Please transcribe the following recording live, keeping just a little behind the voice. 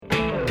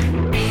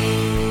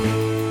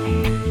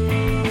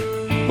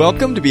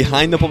Welcome to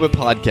Behind the Pulpit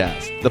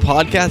Podcast, the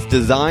podcast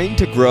designed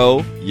to grow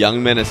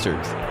young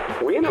ministers.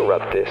 We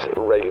interrupt this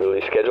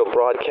regularly scheduled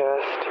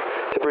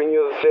broadcast to bring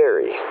you a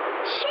very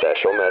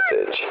special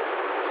message.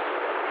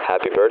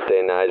 Happy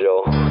birthday,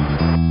 Nigel.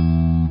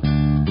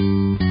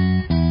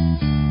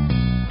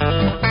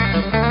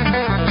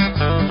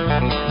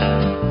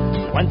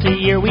 Once a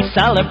year we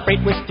celebrate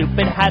with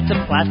stupid hats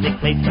and plastic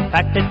plates. The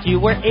fact that you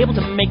were able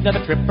to make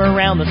another trip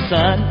around the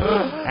sun.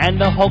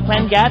 And the whole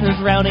clan gathers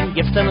round and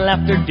gifts and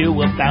laughter do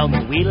abound.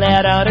 And we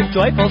let out a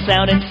joyful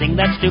sound and sing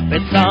that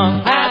stupid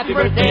song. Happy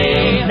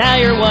birthday, now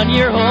you're 1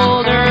 year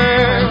older.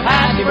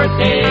 Happy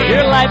birthday,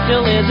 your life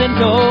still isn't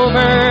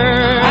over.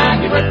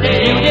 Happy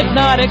birthday, you did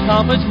not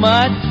accomplish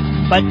much,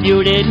 but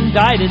you didn't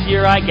die this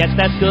year, I guess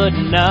that's good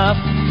enough.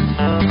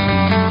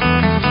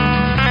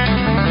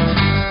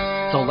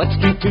 So let's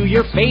drink to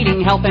your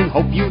fading health and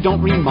hope you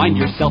don't remind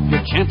yourself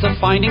your chance of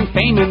finding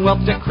fame and wealth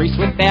decrease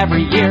with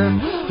every year.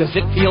 Does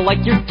it feel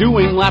like you're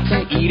doing laps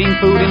and eating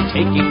food and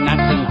taking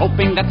naps and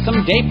hoping that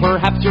someday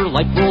perhaps your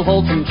life will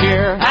hold some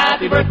cheer?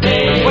 Happy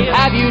birthday! What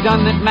have you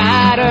done that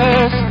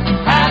matters?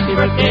 Happy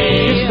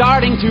birthday! You're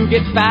starting to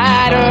get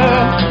fatter.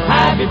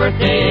 Happy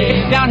birthday!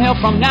 It's downhill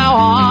from now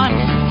on.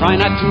 Try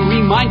not to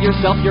remind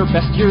yourself your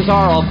best years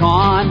are all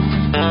gone.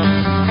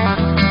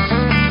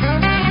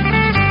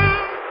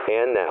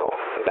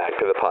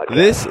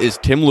 This is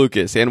Tim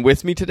Lucas, and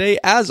with me today,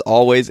 as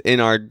always, in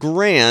our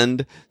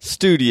grand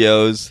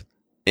studios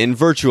in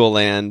virtual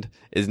land,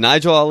 is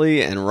Nigel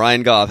Ali and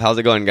Ryan Goff. How's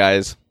it going,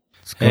 guys?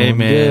 Hey,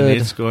 man, good.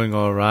 It's going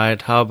all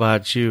right. How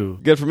about you?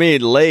 Good for me.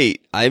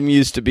 Late. I'm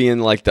used to being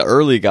like the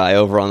early guy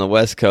over on the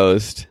West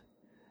Coast,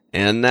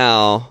 and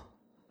now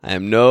I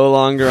am no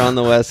longer on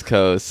the West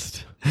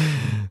Coast.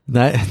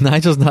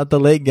 Nigel's not the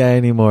late guy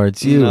anymore.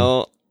 It's you.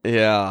 No,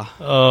 yeah.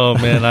 Oh,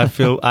 man, I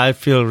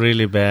feel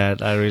really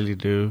bad. I really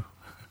do.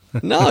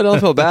 No, I don't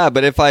feel bad,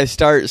 but if I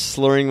start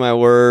slurring my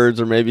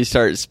words or maybe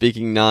start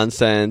speaking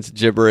nonsense,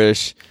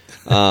 gibberish,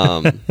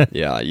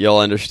 yeah, you'll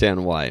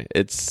understand why.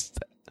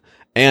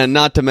 And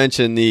not to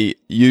mention the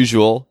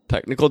usual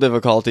technical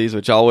difficulties,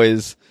 which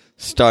always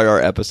start our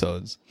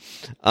episodes.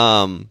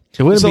 It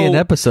wouldn't be an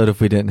episode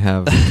if we didn't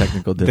have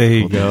technical difficulties. There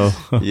you go.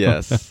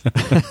 Yes.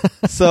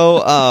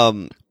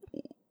 So,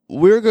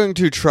 we're going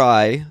to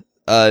try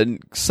a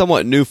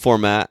somewhat new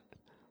format.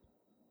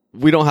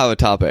 We don't have a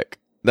topic.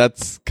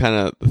 That's kind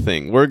of the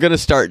thing. We're going to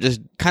start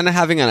just kind of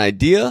having an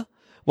idea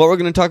what we're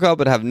going to talk about,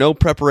 but have no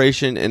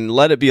preparation and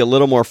let it be a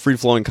little more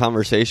free-flowing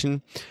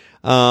conversation.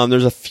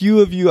 There's a few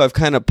of you I've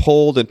kind of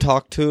polled and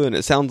talked to, and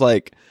it sounds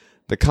like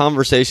the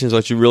conversation is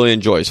what you really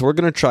enjoy. So we're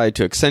going to try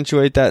to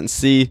accentuate that and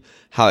see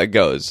how it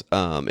goes.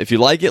 If you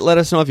like it, let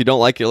us know. If you don't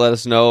like it, let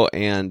us know.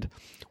 And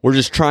we're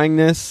just trying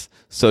this,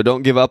 so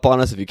don't give up on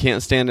us. If you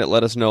can't stand it,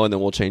 let us know, and then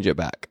we'll change it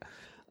back.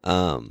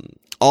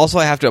 Also,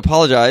 I have to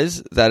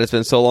apologize that it's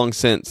been so long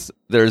since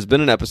there's been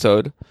an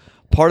episode.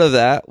 Part of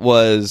that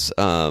was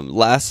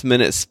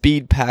last-minute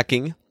speed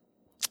packing,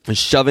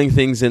 shoving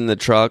things in the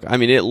truck. I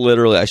mean, it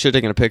literally, I should have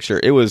taken a picture.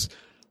 It was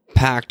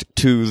packed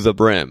to the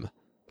brim,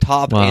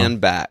 top and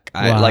back.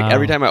 Like,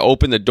 every time I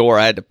opened the door,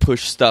 I had to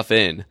push stuff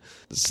in.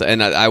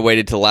 And I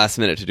waited till the last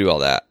minute to do all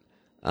that.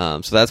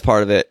 So that's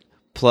part of it.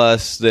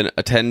 Plus, then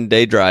a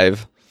 10-day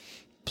drive.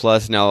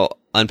 Plus, now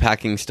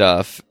unpacking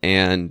stuff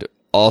and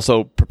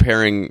also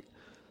preparing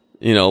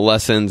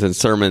lessons and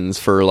sermons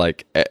for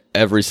like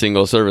every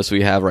single service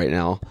we have right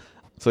now.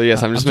 So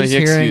yes, I'm just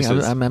making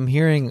excuses. I'm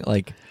hearing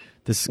like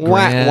this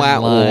grand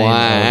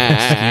line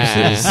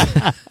of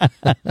excuses.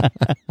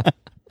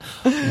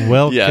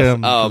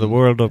 Welcome to the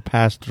world of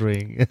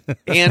pastoring.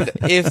 And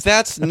if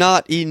that's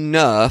not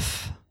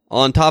enough,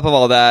 on top of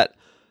all that,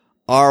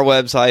 our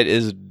website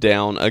is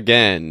down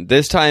again.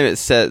 This time it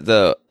said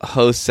the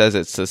host says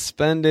it's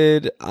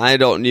suspended. I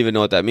don't even know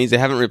what that means. They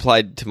haven't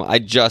replied to I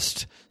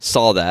just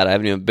saw that. I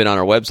haven't even been on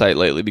our website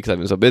lately because I've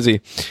been so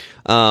busy.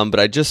 But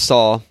I just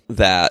saw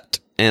that,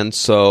 and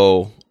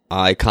so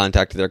I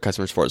contacted their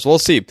customer support. So we'll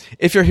see.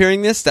 If you're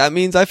hearing this, that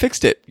means I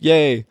fixed it.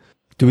 Yay.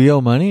 Do we owe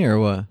money or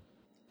what?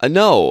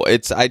 No,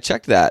 I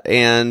checked that,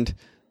 and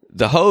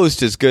the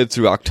host is good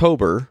through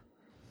October,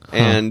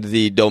 and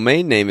the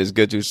domain name is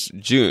good through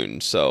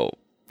June. So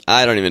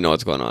I don't even know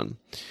what's going on.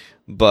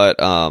 But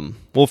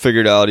we'll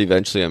figure it out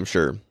eventually, I'm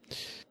sure.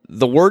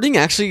 The wording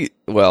actually,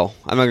 well,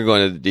 I'm not going to go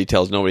into the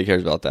details. Nobody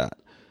cares about that.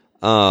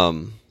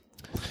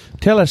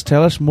 Tell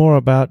us more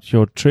about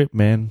your trip,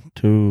 man,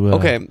 to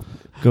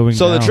going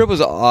So down. the trip was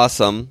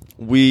awesome.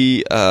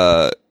 We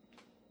kind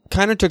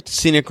of took the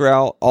scenic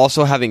route.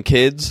 Also, having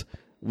kids,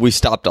 we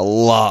stopped a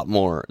lot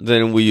more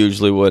than we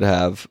usually would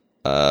have.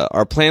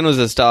 Our plan was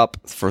to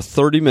stop for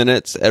 30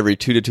 minutes every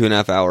 2 to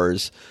 2.5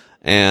 hours.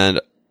 And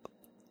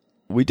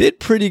we did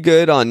pretty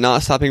good on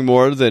not stopping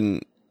more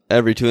than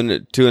every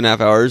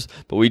 2.5 hours,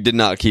 but we did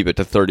not keep it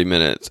to 30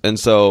 minutes. And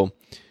so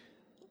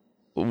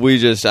it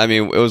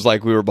was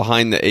like we were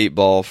behind the 8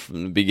 ball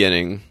from the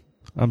beginning.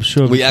 I'm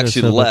sure we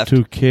actually left.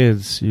 2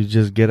 kids, you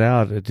just get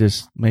out. It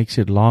just makes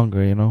it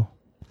longer,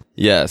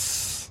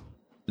 Yes.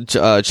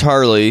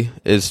 Charlie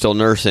is still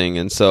nursing,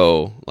 and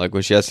so like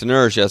when she has to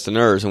nurse,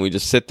 and we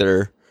just sit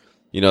there.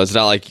 It's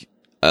not like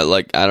I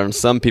don't know,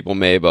 some people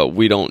may, but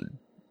we don't.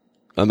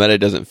 Amanda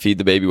doesn't feed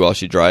the baby while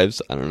she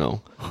drives. I don't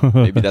know.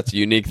 Maybe that's a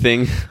unique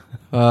thing.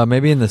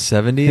 Maybe in the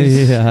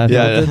 70s. Yeah,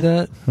 did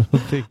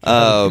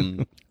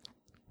that.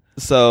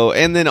 So,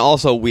 and then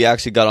also we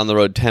actually got on the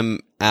road 10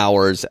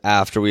 hours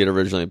after we had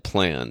originally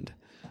planned.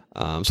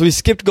 So we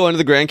skipped going to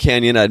the Grand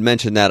Canyon. I'd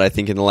mentioned that, I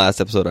think, in the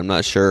last episode. I'm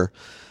not sure.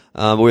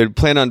 But we had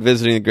planned on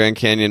visiting the Grand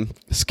Canyon,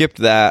 skipped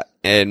that,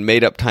 and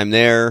made up time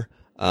there.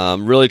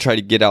 Really tried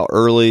to get out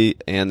early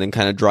and then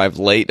kind of drive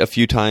late a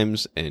few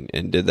times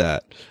and did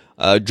that.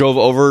 Drove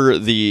over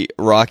the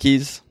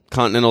Rockies,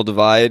 Continental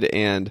Divide,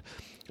 and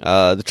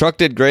the truck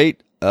did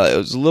great. It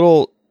was a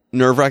little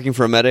nerve-wracking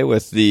for Amede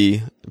with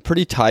the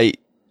pretty tight,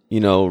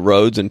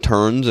 roads and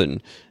turns,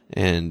 and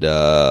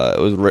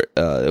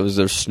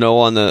there's snow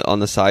on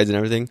the sides and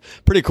everything.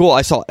 Pretty cool.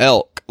 I saw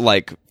elk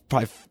like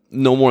probably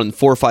no more than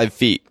 4 or 5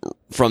 feet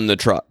from the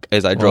truck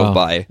as I drove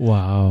by.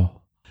 Wow.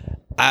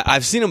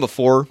 I've seen them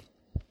before,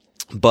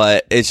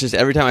 but it's just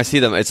every time I see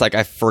them, it's like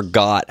I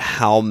forgot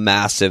how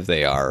massive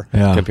they are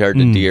compared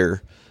to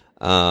deer.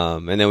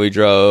 And then we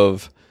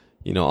drove,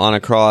 on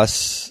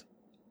across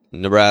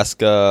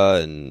Nebraska,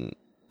 and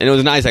it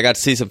was nice. I got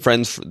to see some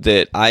friends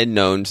that I'd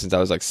known since I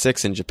was like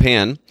 6 in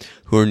Japan,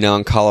 who are now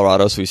in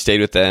Colorado. So we stayed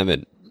with them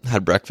and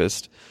had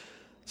breakfast.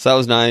 So that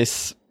was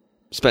nice.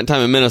 Spent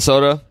time in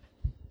Minnesota,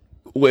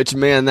 which,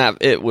 man,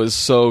 it was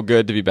so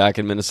good to be back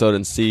in Minnesota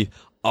and see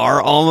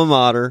our alma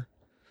mater,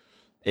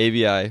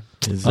 ABI.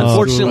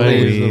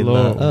 Unfortunately,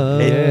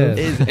 it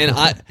is, and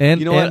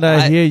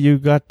I hear you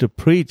got to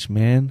preach,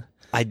 man.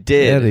 I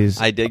did. That is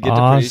I did get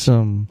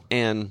awesome. to preach,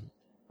 and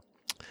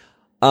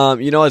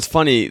it's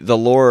funny. The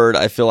Lord,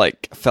 I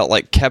felt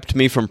like kept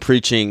me from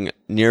preaching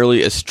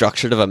nearly as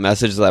structured of a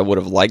message as I would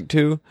have liked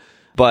to,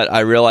 but I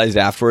realized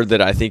afterward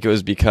that I think it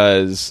was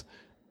because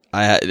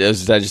I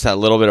just had a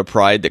little bit of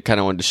pride that kind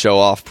of wanted to show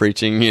off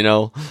preaching, it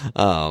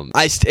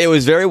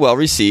was very well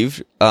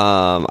received.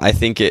 I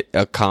think it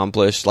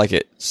accomplished, like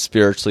it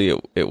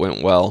spiritually, it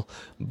went well,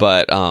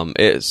 but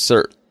it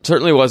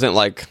certainly wasn't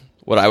like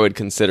what I would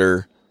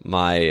consider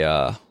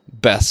my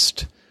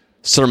best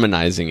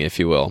sermonizing, if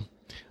you will.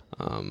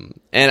 And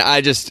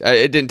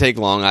it didn't take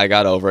long. I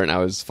got over it and I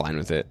was fine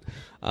with it.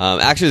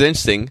 Actually, it's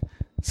interesting.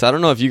 So I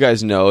don't know if you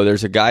guys know,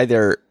 there's a guy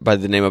there by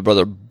the name of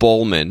Brother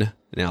Bowman.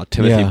 Now,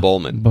 Timothy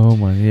Bowman.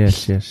 Bowman,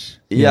 yes.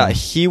 Yeah,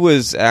 he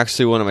was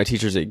actually one of my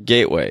teachers at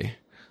Gateway.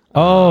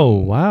 Oh,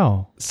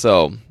 wow.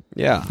 So,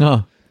 yeah.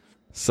 Huh.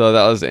 So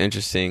that was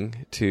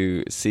interesting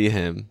to see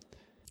him.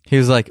 He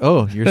was like,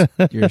 "Oh, you're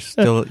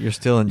still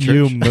in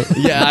church."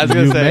 Yeah, I was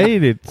gonna say,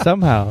 made it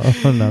somehow.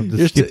 Oh, no, I'm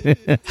just kidding.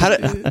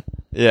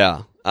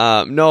 Yeah.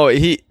 No,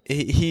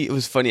 he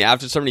was funny.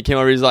 After somebody came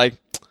over, he's like,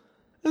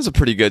 "That was a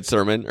pretty good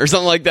sermon," or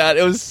something like that.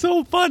 It was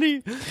so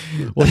funny.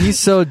 Well, he's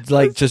so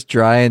like just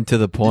dry and to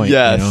the point.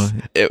 Yes.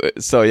 It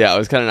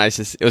was kind of nice.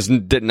 It was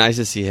nice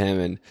to see him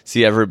and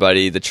see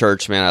everybody. The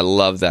church, man, I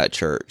love that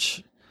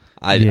church.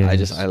 I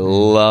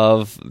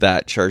love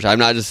that church. I'm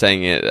not just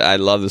saying it. I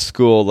love the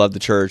school, love the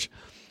church.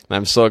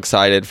 I'm so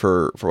excited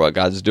for what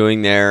God's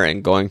doing there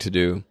and going to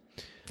do.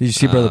 Did you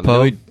see Brother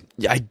Poe?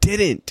 I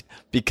didn't,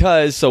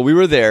 because we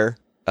were there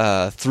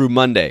through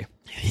Monday.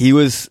 He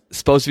was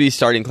supposed to be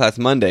starting class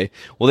Monday.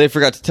 Well, they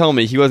forgot to tell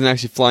me he wasn't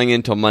actually flying in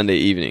until Monday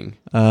evening.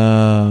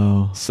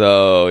 Oh.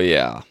 So,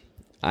 yeah.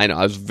 I know.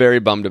 I was very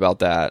bummed about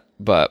that,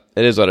 but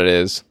it is what it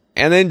is.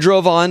 And then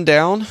drove on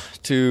down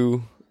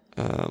to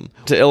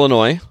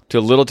Illinois, to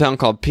a little town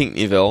called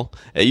Pinckneyville.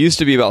 It used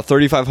to be about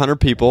 3,500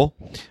 people.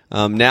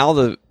 Now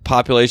the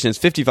population is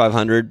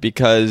 5,500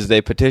 because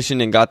they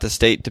petitioned and got the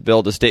state to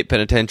build a state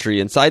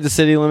penitentiary inside the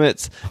city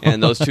limits,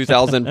 and those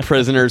 2,000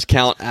 prisoners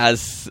count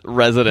as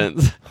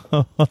residents.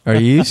 Are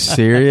you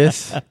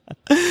serious?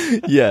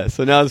 Yeah,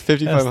 so now it's 5,500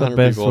 people. That's the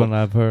best one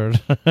I've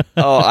heard.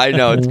 Oh, I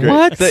know, it's great.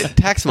 What?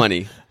 Tax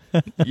money.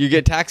 You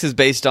get taxes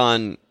based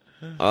on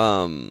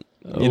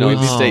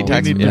state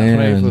tax. We need to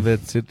pray for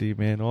that city,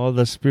 man. All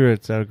the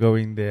spirits are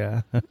going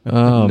there.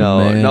 Oh,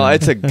 man. No,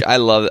 I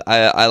love it.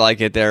 I like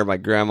it there. My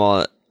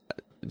grandma,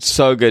 it's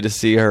so good to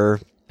see her,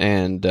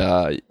 and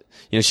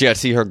she got to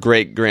see her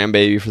great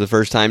grandbaby for the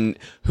first time,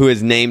 who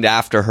is named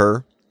after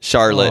her,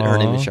 Charlotte. Aww. Her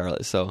name is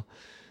Charlotte. So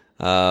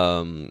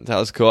that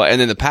was cool.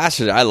 And then the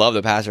pastor, I love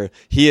the pastor.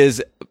 He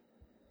is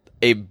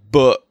a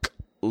book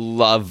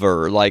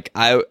lover. Like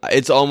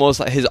it's almost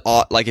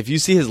like if you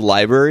see his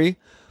library,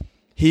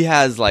 he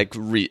has like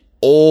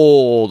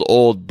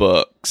old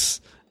books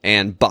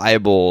and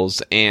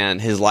Bibles,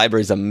 and his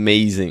library is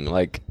amazing.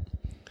 Like,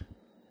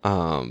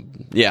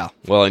 yeah.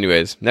 Well,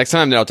 anyways, next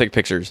time then I'll take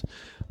pictures.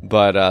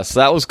 But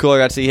so that was cool. I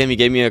got to see him. He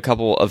gave me a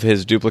couple of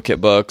his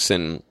duplicate books,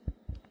 and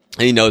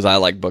he knows I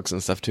like books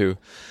and stuff too.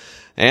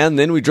 And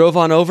then we drove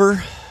on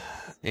over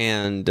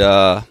and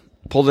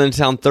pulled into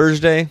town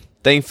Thursday.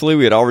 Thankfully,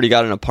 we had already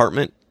got an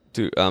apartment.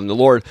 The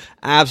Lord,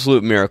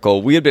 absolute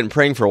miracle. We had been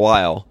praying for a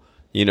while,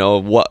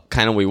 what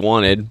kind of we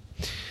wanted.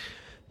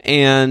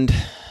 And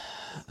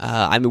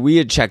I mean, we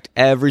had checked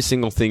every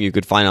single thing you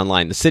could find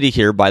online. The city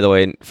here, by the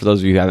way, for those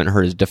of you who haven't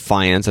heard, is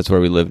Defiance. That's where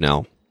we live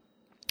now.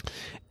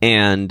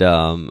 And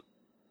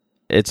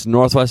it's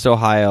Northwest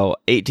Ohio,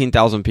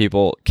 18,000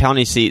 people,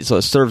 county seat, so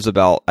it serves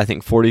about, I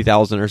think,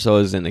 40,000 or so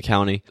is in the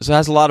county. So it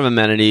has a lot of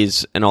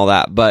amenities and all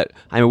that. But,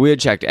 I mean, we had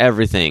checked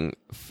everything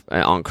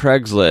on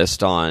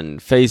Craigslist, on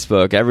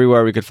Facebook,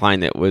 everywhere we could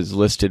find that was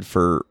listed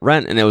for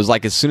rent. And it was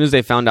like as soon as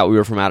they found out we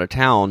were from out of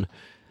town,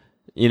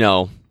 you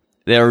know,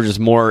 they were just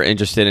more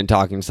interested in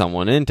talking to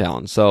someone in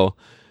town. So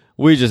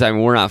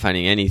we're not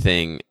finding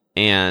anything.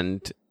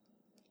 And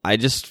I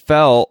just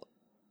felt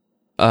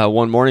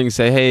one morning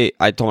say, hey,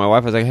 I told my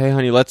wife, I was like, hey,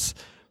 honey, let's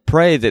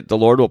pray that the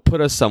Lord will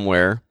put us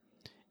somewhere,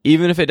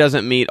 even if it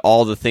doesn't meet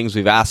all the things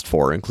we've asked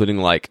for, including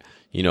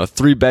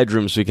 3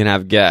 bedrooms so we can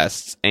have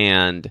guests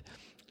and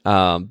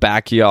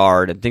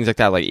backyard and things like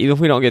that. Like, even if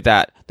we don't get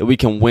that we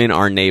can win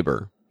our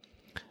neighbor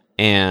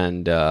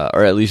and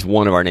or at least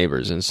one of our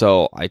neighbors. And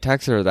so I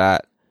texted her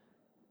that.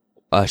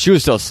 She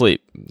was still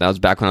asleep. That was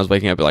back when I was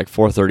waking up at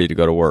 4:30 to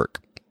go to work.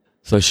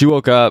 So she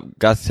woke up,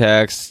 got the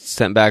text,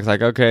 sent back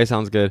okay,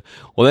 sounds good.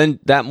 Well, then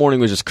that morning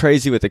was just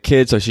crazy with the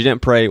kids, so she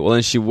didn't pray. Well,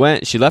 then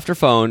she left her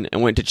phone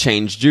and went to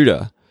change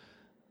Judah.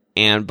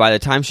 And by the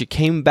time she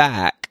came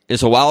back, and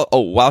so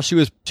while she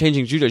was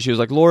changing Judah, she was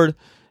like, Lord,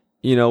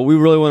 we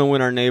really want to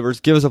win our neighbors.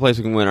 Give us a place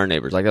we can win our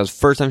neighbors. That was the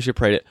first time she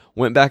prayed it.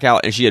 Went back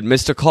out, and she had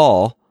missed a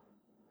call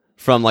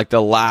from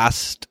the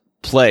last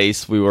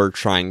place we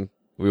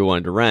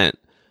wanted to rent.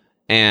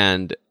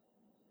 And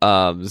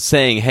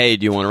saying, hey,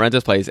 do you want to rent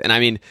this place? And I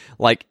mean,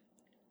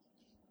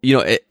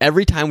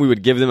 every time we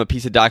would give them a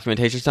piece of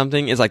documentation or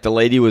something, it's the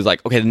lady was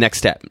okay, the next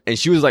step. And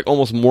she was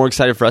almost more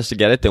excited for us to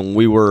get it than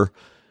we were,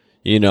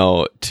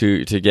 to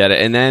get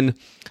it. And then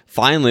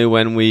finally,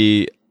 when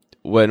we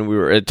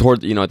were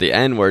toward, at the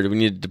end where we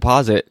needed to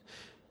deposit,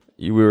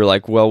 we were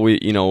like, well,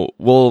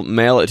 we'll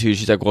mail it to you.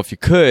 She's like, well, if you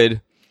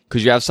could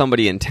you have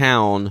somebody in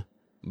town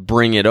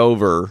bring it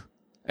over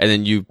and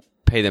then you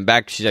pay them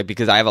back. She's like,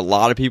 because I have a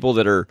lot of people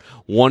that are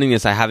wanting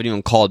this. I haven't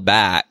even called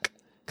back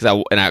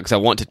because I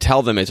want to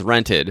tell them it's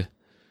rented,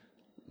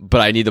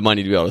 but I need the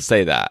money to be able to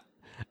say that.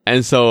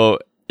 And so,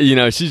 she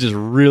just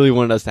really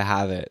wanted us to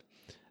have it.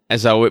 And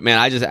so, man,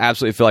 I just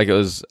absolutely feel like it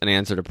was an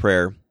answer to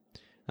prayer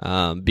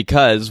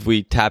because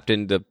we tapped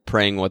into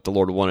praying what the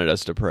Lord wanted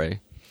us to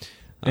pray.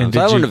 And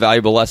so I learned a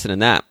valuable lesson in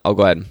that. Oh,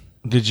 go ahead.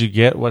 Did you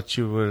get what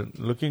you were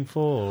looking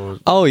for? Or?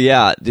 Oh,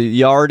 yeah. The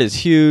yard is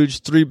huge.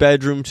 3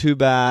 bedroom, 2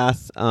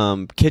 bath.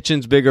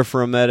 Kitchen's bigger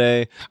for a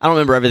Mede. I don't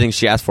remember everything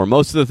she asked for.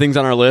 Most of the things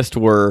on our list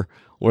were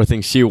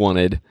things she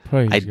wanted.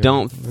 Praise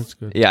God. That's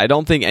good. Yeah, I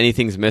don't think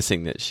anything's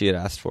missing that she had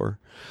asked for.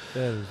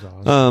 That is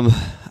awesome.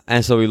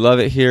 And so we love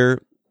it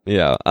here.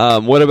 Yeah.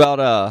 What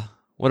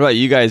about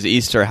you guys,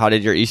 Easter? How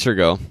did your Easter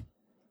go?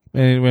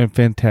 And it went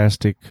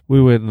fantastic.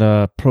 We were in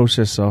the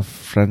process of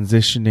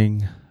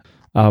transitioning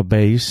our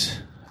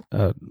base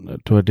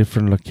to a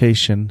different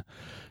location.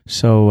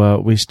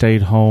 So we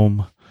stayed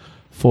home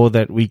for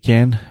that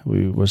weekend.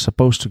 We were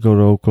supposed to go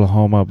to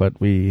Oklahoma, but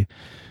we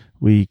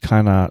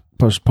kind of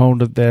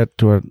postponed that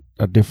to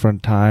a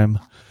different time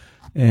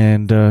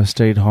and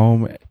stayed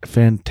home.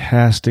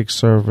 Fantastic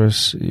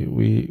service.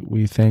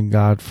 We thank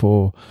God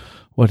for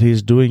what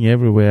He's doing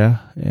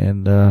everywhere.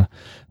 And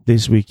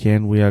this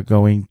weekend we are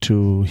going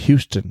to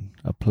Houston,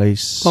 a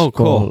place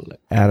called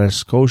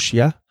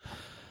Atascosa.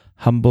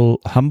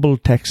 Humble,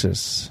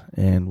 Texas,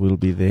 and we'll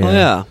be there. Oh,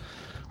 yeah.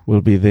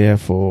 We'll be there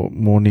for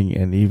morning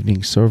and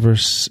evening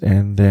service,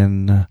 and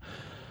then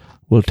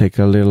we'll take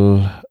a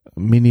little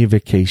mini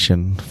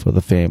vacation for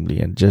the family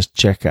and just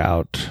check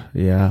out.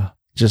 Yeah,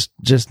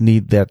 just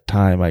need that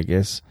time, I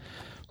guess.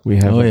 We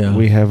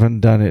haven't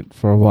done it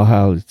for a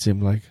while, it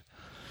seemed like.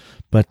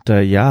 But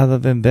other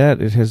than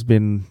that, it has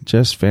been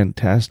just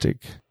fantastic.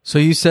 So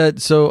you said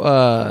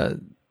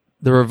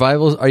the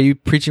revivals, are you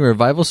preaching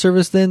revival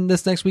service then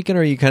this next weekend,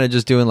 or are you kind of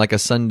just doing a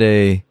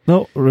Sunday?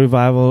 No,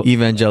 revival.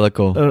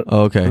 Evangelical.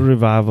 Okay.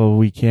 Revival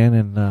weekend.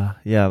 And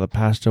the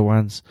pastor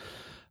wants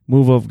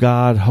move of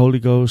God, Holy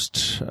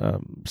Ghost,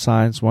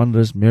 signs,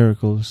 wonders,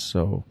 miracles.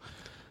 So,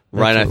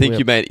 Ryan, I think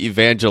you meant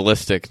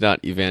evangelistic,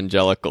 not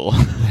evangelical.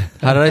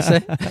 How did I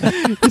say?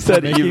 You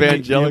said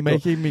evangelical. You're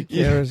making me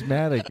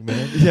charismatic,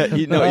 man. Yeah,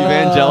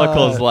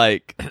 evangelical is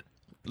like... Can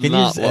you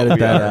just edit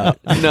that out?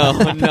 No,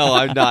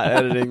 I'm not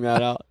editing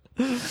that out.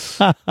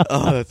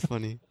 Oh, that's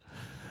funny.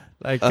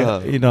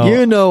 You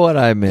know what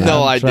I meant.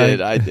 No, I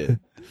did.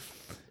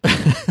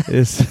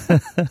 It's, I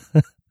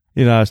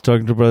was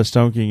talking to Brother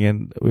Stonking,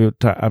 and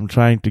I'm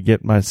trying to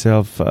get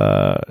myself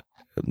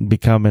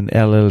become an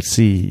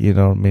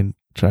LLC.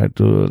 Try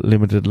to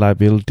limited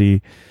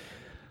liability,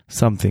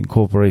 something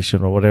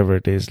corporation or whatever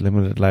it is,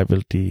 limited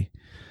liability.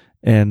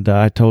 And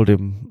I told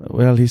him,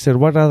 well, he said,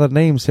 what other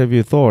names have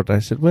you thought? I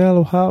said,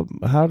 well,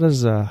 how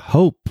does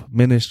Hope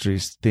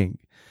Ministries think?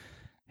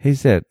 He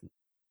said,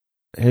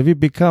 have you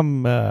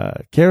become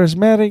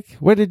charismatic?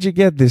 Where did you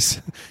get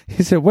this?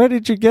 He said, where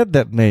did you get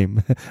that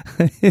name?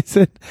 He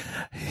said,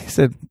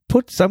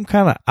 put some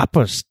kind of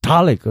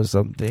apostolic or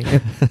something.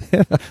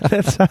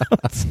 That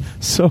sounds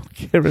so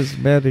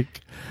charismatic.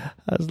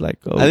 I was like,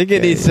 okay. I think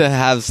it needs to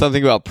have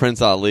something about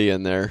Prince Ali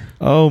in there.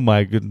 Oh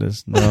my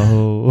goodness,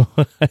 no.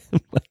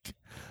 I'm like,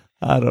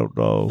 I don't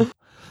know.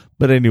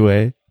 But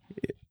anyway,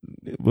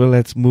 well,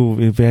 let's move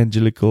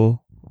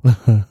evangelical.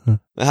 How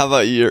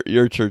about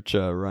your church,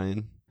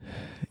 Ryan?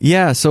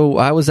 Yeah, so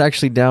I was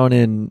actually down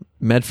in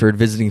Medford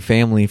visiting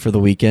family for the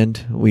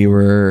weekend. We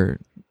were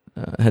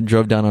had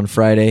drove down on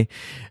Friday,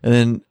 and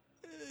then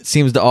it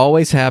seems to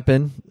always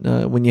happen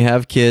when you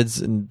have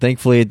kids. And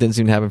thankfully, it didn't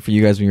seem to happen for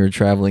you guys when you were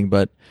traveling.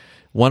 But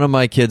one of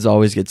my kids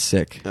always gets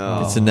sick.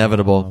 Oh. It's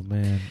inevitable. Oh,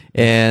 man.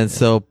 And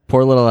so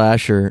poor little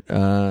Asher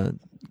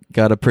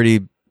got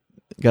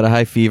a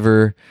high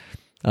fever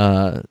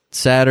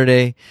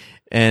Saturday,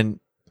 and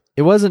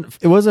it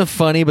wasn't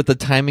funny, but the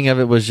timing of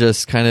it was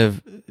just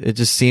it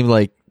just seemed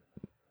like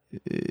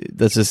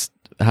that's just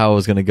how it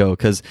was going to go.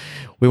 Because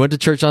we went to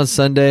church on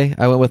Sunday.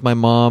 I went with my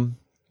mom,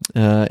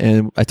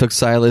 and I took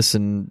Silas,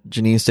 and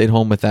Janine stayed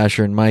home with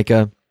Asher and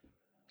Micah.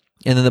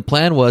 And then the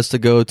plan was to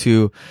go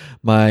to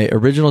my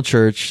original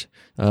church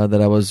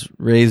that I was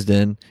raised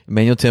in,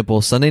 Emmanuel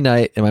Temple, Sunday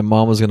night, and my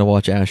mom was going to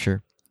watch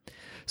Asher.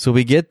 So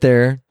we get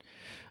there.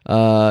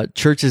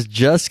 Church is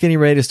just getting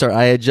ready to start.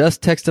 I had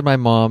just texted my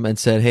mom and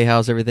said, hey,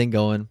 how's everything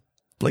going?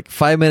 Like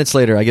 5 minutes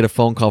later, I get a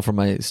phone call from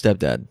my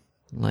stepdad.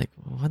 I'm like,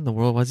 what in the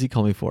world? What does he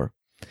call me for?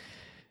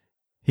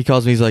 He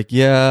calls me. He's like,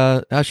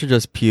 yeah, Asher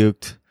just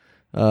puked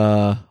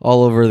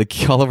all over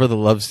the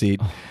love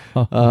seat.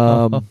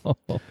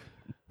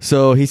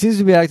 So he seems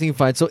to be acting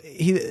fine. So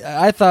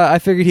I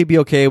figured he'd be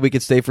okay. We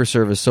could stay for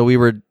service. So we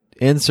were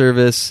in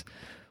service.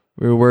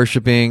 We were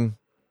worshiping.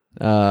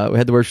 We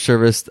had the worship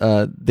service.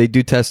 They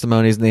do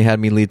testimonies, and they had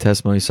me lead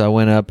testimonies. So I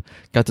went up,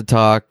 got to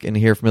talk and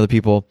hear from other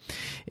people.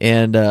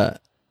 And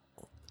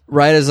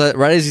right as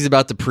he's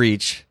about to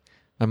preach,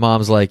 my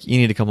mom's like, "You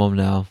need to come home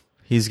now."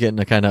 He's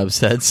getting kind of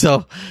upset.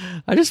 So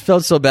I just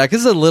felt so bad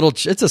because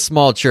it's a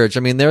small church. I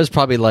mean, there was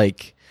probably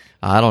like,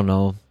 I don't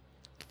know,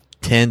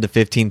 10 to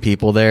 15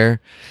 people there,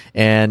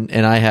 and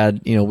I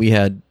had, we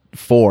had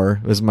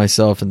 4. It was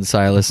myself and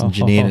Silas and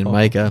Janine and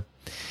Micah.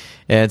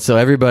 And so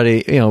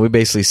everybody, we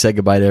basically said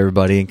goodbye to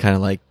everybody and kind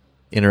of like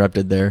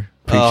interrupted their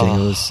preaching. It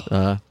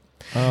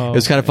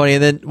was kind of funny.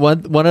 And then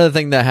one other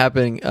thing that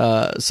happened,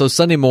 so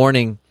Sunday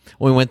morning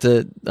when we went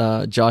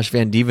to Josh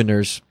Van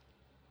Devener's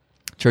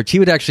church, he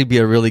would actually be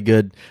a really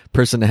good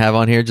person to have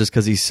on here just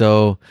because he's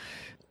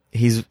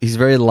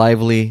very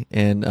lively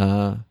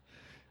and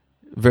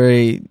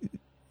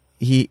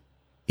he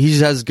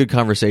just has good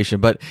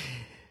conversation. But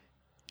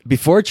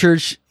before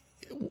church,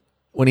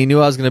 when he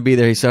knew I was going to be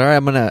there, he said, all right,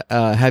 I'm going to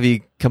have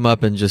you come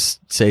up and just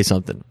say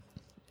something.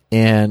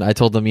 And I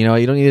told him, you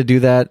don't need to do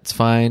that. It's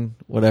fine,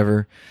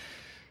 whatever.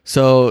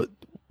 So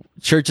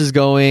church is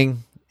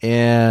going,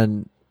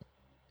 and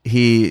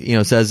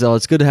he, says, oh,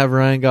 it's good to have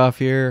Ryan Goff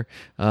here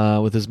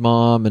with his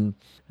mom. And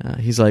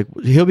he's like,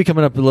 he'll be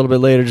coming up a little bit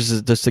later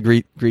just to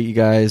greet you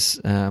guys.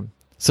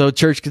 So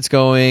church gets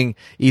going,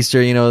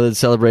 Easter, the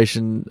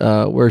celebration,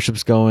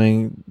 worship's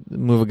going,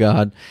 move of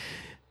God.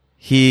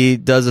 He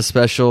does a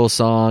special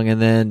song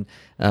and then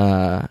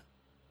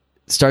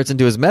starts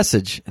into his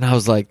message. And I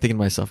was like thinking to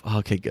myself, oh,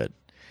 okay, good.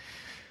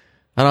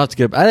 I don't have to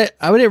get up.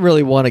 I didn't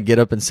really want to get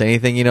up and say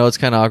anything. It's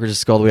kind of awkward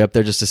just to go all the way up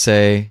there just to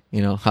say,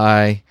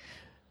 hi.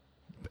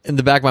 In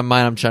the back of my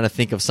mind, I'm trying to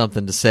think of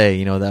something to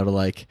say, that would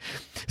like.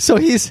 So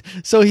he's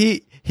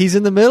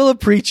in the middle of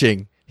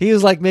preaching. He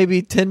was like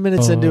maybe 10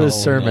 minutes into his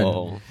sermon.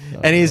 No.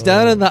 And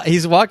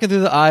he's walking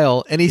through the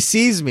aisle and he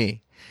sees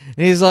me.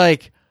 And he's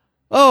like,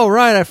 oh,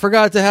 right, I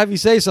forgot to have you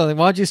say something.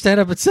 Why don't you stand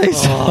up and say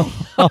something?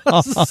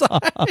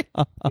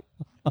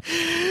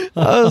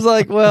 I was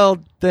like,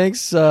 well,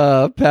 thanks,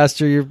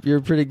 Pastor.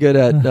 You're pretty good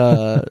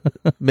at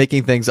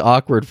making things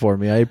awkward for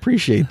me. I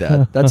appreciate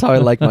that. That's how I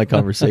like my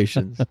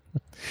conversations.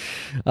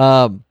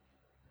 But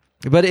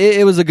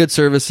it was a good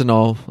service and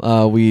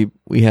all. We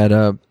had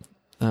a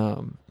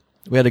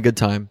good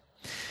time.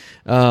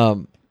 I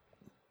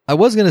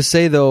was gonna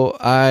say though,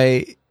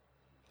 I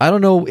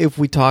don't know if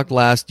we talked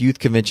last youth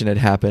convention had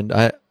happened.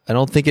 I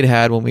don't think it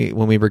had when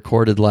we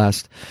recorded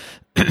last.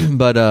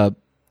 But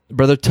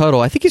Brother Tuttle,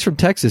 I think he's from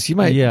Texas. Do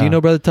you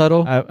know Brother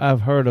Tuttle?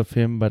 I've heard of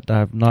him, but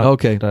I've not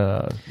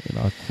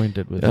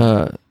acquainted with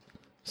him.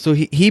 So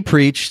he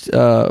preached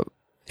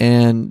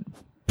and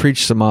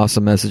preached some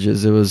awesome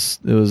messages. It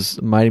was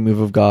a mighty move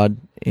of God,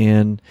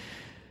 and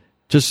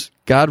just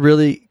God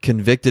really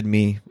convicted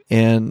me,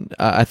 and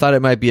I thought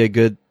it might be a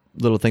good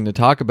little thing to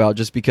talk about,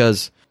 just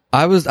because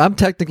I'm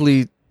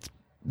technically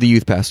the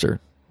youth pastor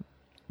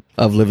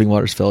of Living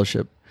Waters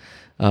Fellowship.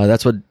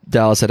 That's what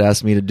Dallas had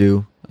asked me to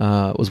do.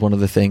 Was one of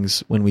the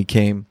things when we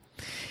came,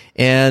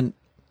 and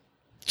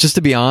just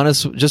to be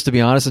honest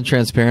and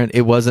transparent,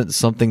 it wasn't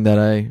something that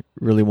I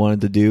really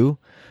wanted to do.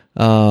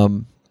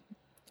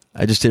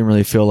 I just didn't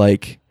really feel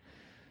like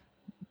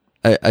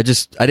I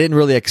didn't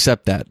really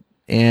accept that.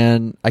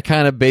 and I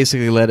kind of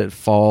basically let it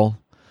fall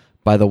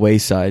by the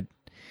wayside.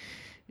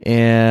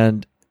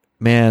 And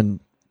man,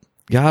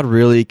 God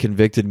really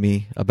convicted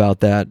me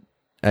about that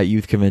at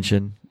youth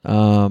convention.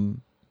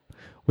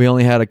 We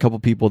only had a couple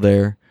people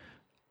there.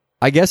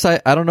 I guess I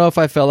don't know if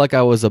I felt like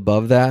I was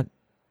above that,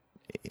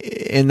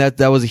 and that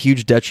was a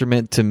huge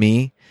detriment to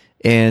me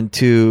and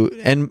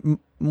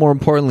more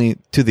importantly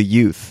to the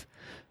youth.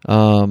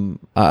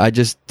 I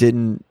just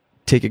didn't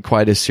take it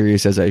quite as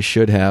serious as I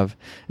should have,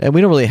 and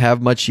we don't really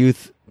have much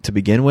youth to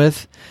begin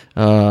with,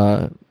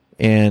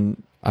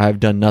 and I've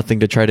done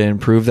nothing to try to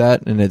improve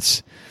that, and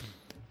it's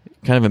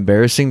kind of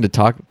embarrassing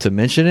to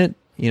mention it.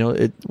 You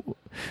know,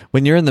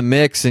 when you're in the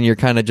mix and you're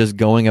kind of just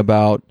going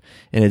about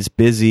and it's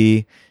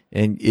busy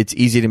and it's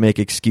easy to make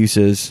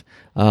excuses.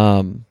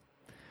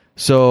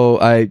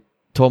 So I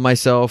told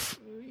myself,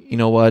 you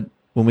know what,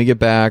 when we get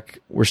back,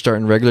 we're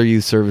starting regular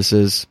youth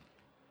services.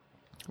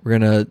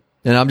 And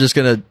I'm just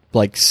going to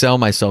like sell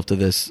myself to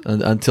this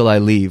until I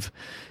leave.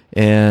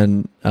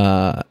 And,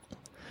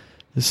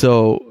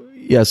 so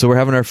we're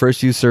having our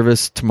first youth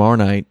service tomorrow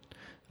night.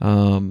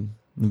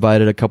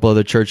 Invited a couple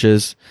other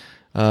churches.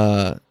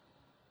 But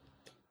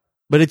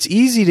it's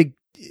easy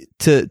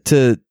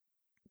to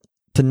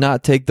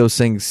not take those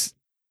things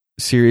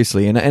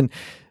seriously. And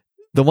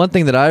the one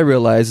thing that I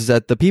realize is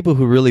that the people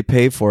who really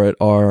pay for it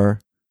are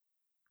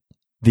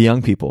the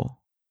young people,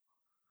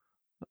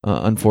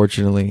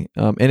 unfortunately.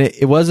 And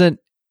it wasn't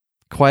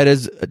quite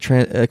as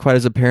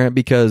apparent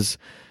because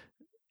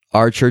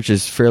our church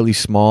is fairly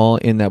small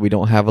in that we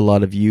don't have a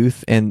lot of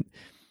youth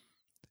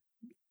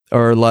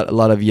or a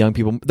lot of young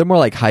people. They're more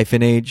like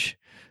hyphen age,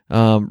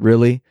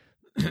 really.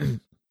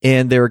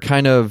 And they were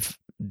kind of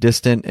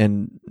distant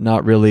and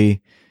not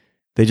really,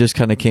 they just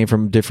kind of came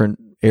from different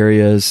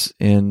areas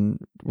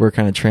and were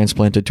kind of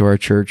transplanted to our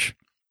church.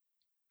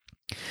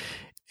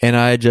 And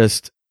I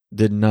just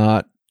did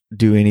not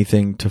do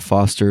anything to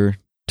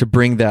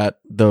bring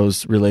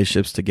those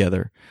relationships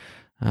together.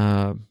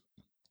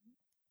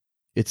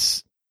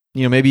 It's,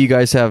 maybe you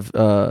guys have,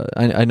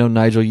 I know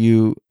Nigel,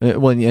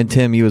 and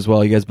Tim, you as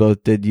well. You guys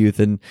both did youth,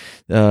 and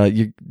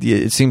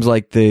it seems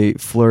like they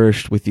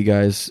flourished with you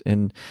guys.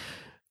 And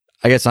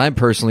I guess I'm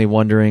personally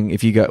wondering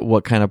if you got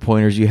what kind of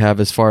pointers you have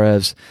as far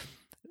as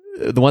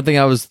the one thing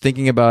I was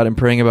thinking about and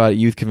praying about at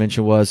youth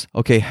convention was,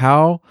 okay,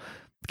 how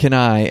can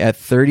I, at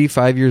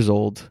 35 years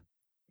old,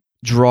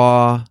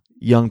 draw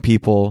young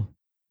people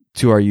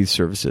to our youth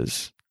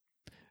services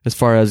as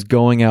far as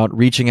going out,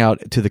 reaching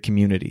out to the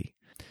community?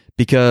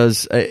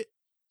 Because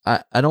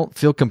I don't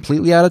feel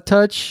completely out of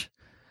touch,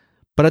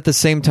 but at the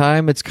same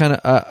time, it's kind of,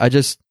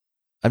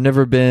 I've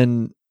never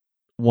been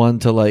one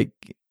to like,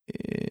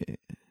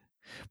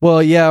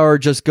 or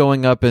just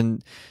going up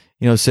and,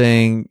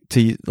 saying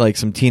to like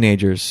some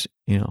teenagers,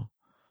 hey,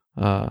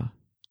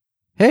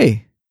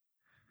 you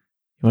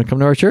want to come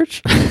to our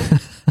church?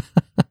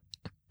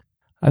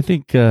 I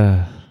think,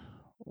 I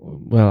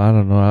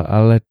don't know.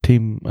 I'll let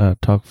Tim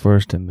talk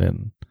first and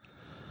then.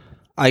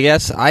 I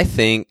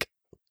think,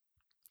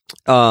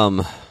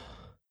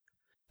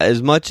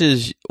 as much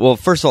as,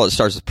 first of all, it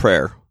starts with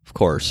prayer, of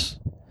course.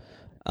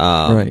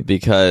 Right.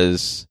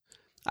 Because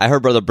I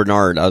heard Brother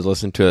Bernard, I was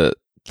listening to a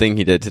thing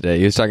he did today.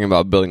 He was talking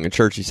about building a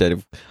church. He said,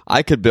 if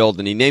I could build,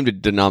 and he named a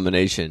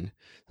denomination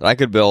that I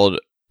could build.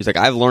 He's like,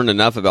 I've learned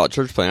enough about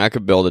church planting. I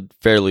could build a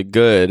fairly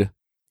good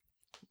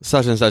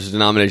such and such a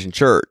denomination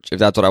church if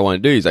that's what I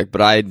want to do. He's like,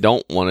 but I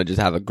don't want to just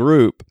have a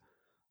group.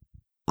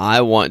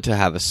 I want to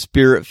have a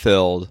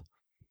spirit-filled,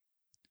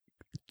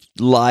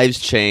 lives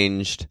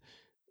changed,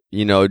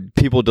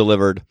 people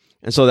delivered.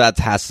 And so that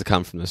has to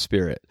come from the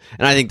Spirit.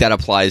 And I think that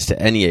applies to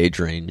any age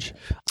range.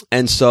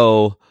 And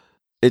so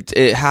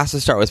it has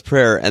to start with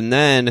prayer. And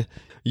then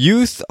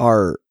youth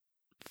are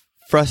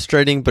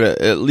frustrating, but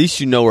at least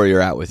you know where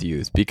you're at with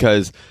youth,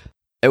 because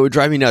it would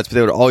drive me nuts, but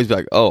they would always be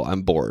like, oh,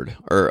 I'm bored,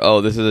 or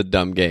oh, this is a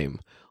dumb game.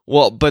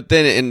 Well, but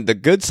then in the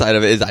good side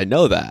of it is I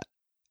know that.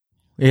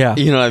 Yeah.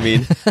 You know what I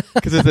mean?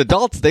 Because as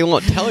adults, they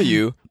won't tell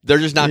you. They're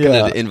just not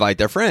going to invite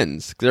their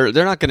friends. They're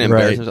not going to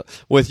embarrass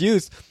themselves. With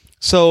youth,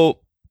 so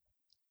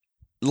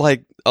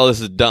like, oh, this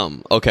is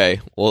dumb.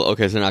 Okay, so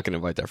they're not going to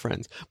invite their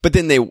friends. But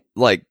then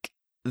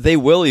they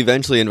will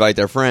eventually invite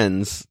their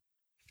friends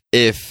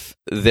if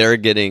they're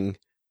getting,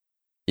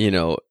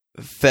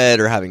 fed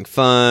or having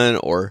fun,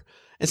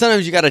 and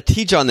sometimes you got to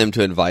teach on them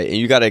to invite, and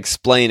you got to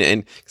explain it,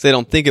 and because they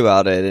don't think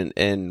about it,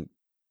 and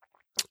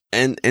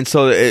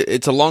so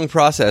it's a long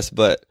process,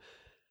 but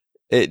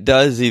it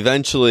does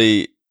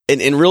eventually.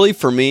 And really,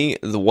 for me,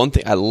 the one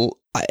thing I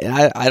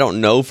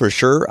don't know for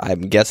sure.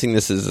 I'm guessing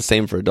this is the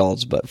same for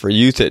adults, but for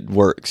youth, it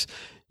works.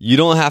 You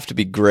don't have to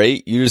be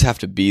great. You just have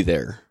to be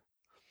there,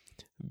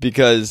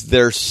 because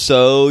they're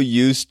so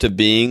used to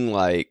being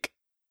like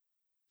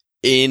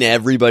in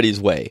everybody's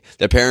way.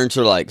 Their parents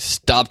are like,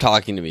 stop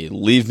talking to me,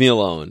 leave me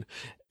alone.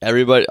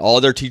 Everybody,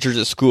 all their teachers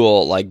at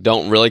school, like,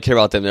 don't really care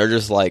about them. They're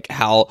just like,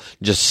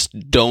 just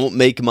don't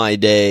make my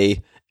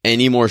day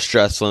any more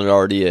stressful than it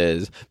already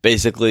is.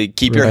 Basically,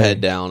 keep your head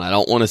down. I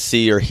don't want to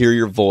see or hear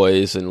your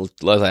voice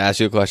unless I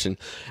ask you a question.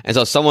 And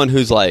so someone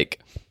who's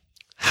like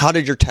how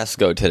did your test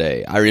go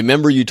today? I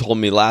remember you told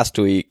me last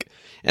week,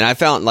 and I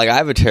found, like, I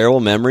have a terrible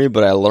memory,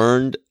 but I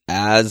learned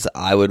as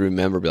I would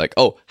remember, be like,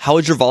 oh, how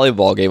was your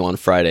volleyball game on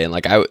Friday? And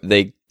like,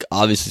 they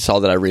obviously saw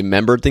that I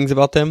remembered things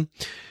about them.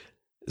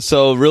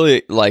 So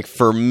really, like,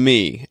 for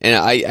me, and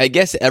I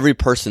guess every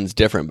person's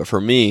different, but for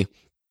me,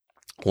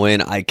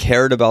 when I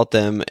cared about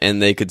them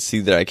and they could see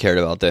that I cared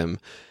about them,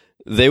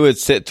 they would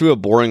sit through a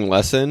boring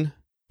lesson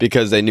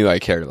because they knew I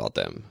cared about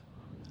them.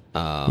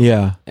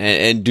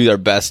 And do their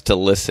best to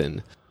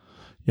listen.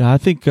 Yeah, I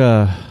think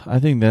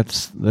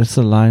that's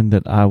a line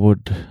that I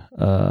would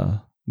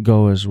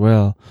go as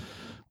well.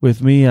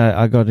 With me,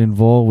 I got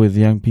involved with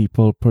young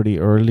people pretty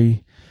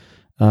early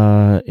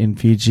in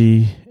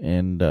Fiji,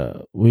 and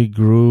we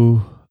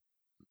grew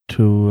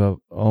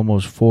to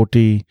almost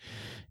 40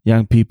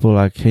 young people.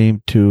 I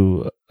came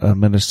to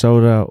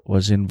Minnesota,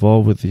 was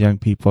involved with the young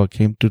people. I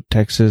came to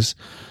Texas,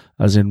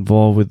 I was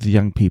involved with the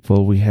young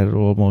people. We had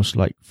almost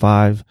like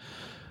 5,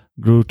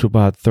 grew to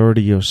about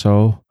 30 or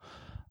so.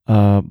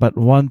 But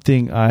one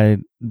thing I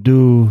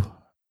do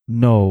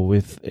know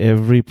with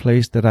every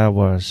place that I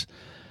was,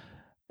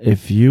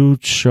 if you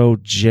show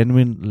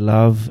genuine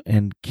love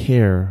and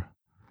care,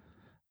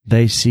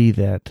 they see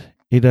that.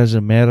 It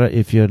doesn't matter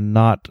if you're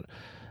not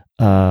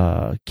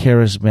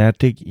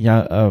charismatic,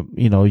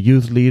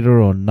 youth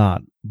leader or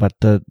not. But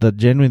the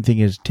genuine thing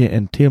is,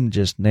 and Tim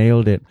just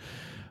nailed it,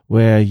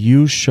 where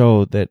you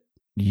show that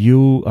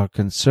you are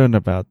concerned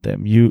about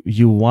them.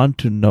 You want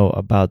to know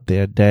about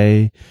their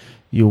day.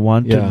 You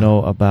want to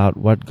know about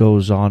what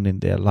goes on in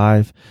their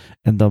life.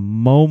 And the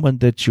moment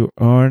that you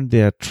earn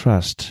their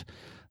trust,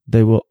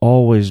 they will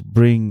always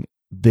bring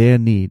their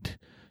need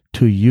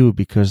to you,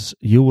 because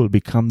you will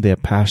become their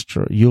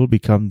pastor. You'll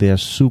become their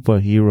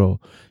superhero.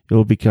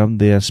 You'll become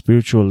their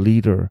spiritual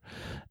leader.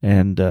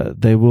 And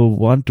they will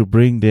want to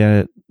bring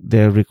their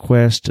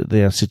request,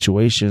 their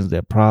situations,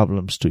 their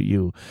problems to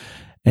you.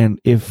 And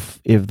if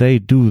they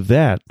do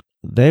that,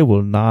 they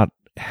will not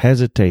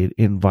hesitate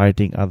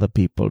inviting other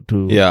people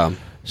to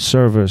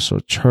service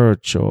or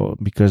church, or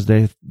because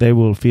they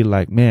will feel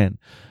like, man,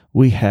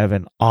 we have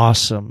an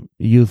awesome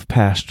youth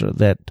pastor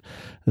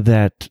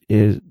that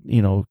is,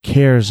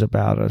 cares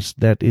about us,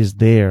 that is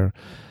there.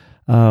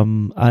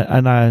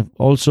 I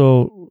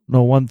also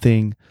know one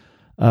thing.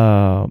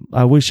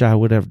 I wish I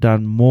would have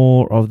done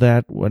more of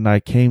that when I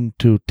came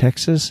to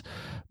Texas,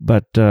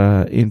 but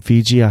in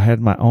Fiji I had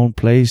my own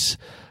place.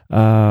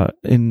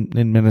 In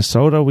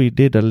Minnesota we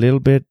did a little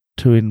bit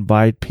to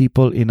invite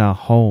people in our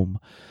home.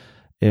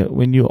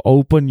 When you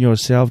open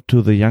yourself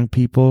to the young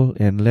people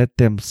and let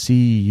them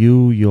see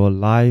you, your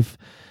life,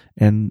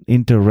 and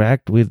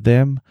interact with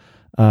them,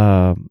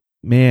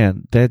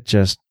 man, that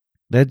just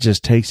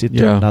takes it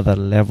to another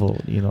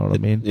level. You know what I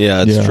mean?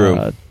 Yeah, it's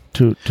true.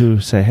 To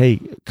say, hey,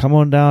 come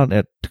on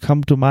down,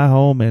 come to my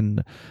home,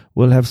 and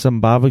we'll have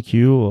some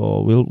barbecue,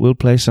 or we'll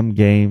play some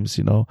games,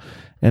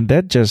 and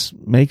that just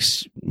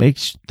makes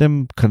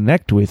them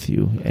connect with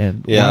you.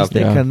 And once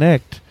they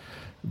connect,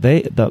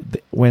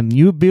 when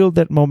you build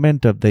that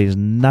momentum, there's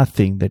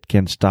nothing that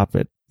can stop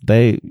it.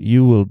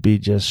 You will be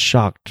just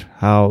shocked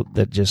how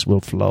that just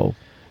will flow.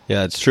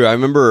 Yeah, it's true. I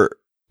remember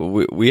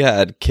we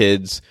had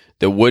kids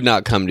that would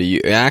not come to you.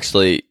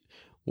 Actually,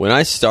 when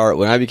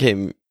I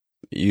became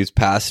youth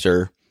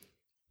pastor,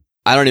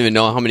 I don't even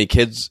know how many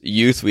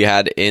youth we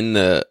had in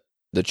the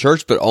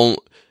church, but only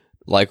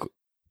like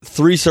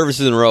 3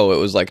 services in a row. It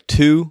was like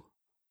 2,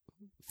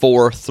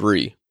 4,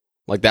 3.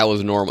 Like, that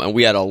was normal. And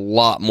we had a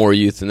lot more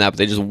youth than that, but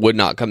they just would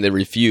not come. They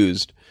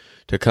refused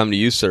to come to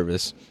youth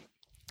service.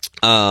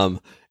 And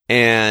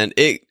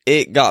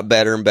it got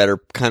better and better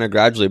kind of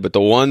gradually. But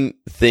the one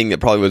thing that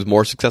probably was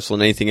more successful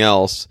than anything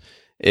else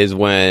is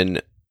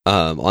when,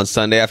 on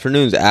Sunday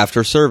afternoons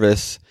after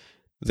service,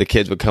 the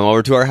kids would come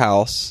over to our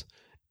house,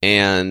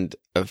 and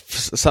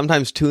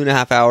sometimes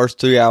 2.5 hours,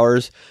 3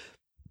 hours.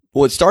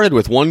 Well, it started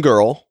with one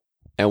girl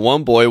and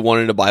one boy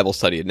wanted a Bible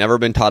study. Had never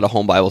been taught a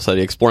home Bible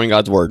study, exploring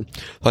God's Word.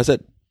 So I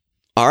said,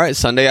 all right,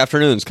 Sunday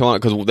afternoons, come on,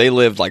 because they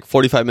lived like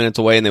 45 minutes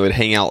away and they would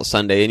hang out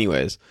Sunday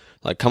anyways.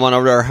 Like, come on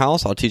over to our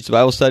house, I'll teach the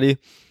Bible study.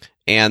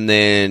 And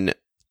then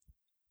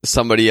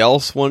somebody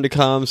else wanted to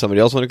come.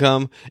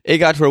 It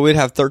got to where we'd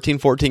have 13,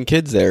 14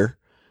 kids there.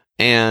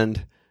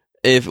 And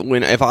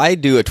if I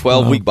do a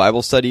 12-week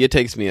Bible study, it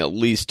takes me at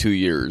least 2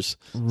 years.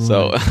 Right.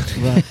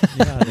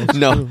 So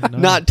no,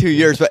 not 2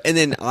 years, but and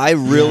then I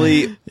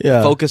really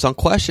focus on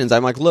questions.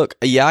 I'm like, look,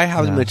 I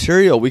have the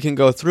material, we can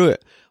go through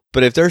it.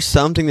 But if there's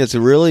something that's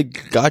really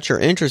got your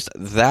interest,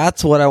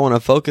 that's what I want to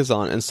focus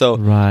on. And so,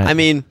 I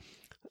mean,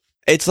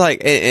 it's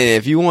like, and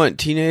if you want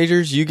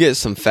teenagers, you get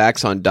some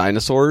facts on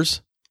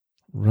dinosaurs.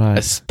 Right.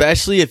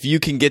 Especially if you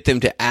can get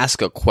them to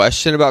ask a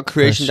question about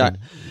creation.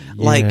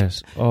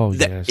 Yes.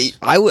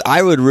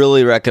 I would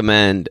really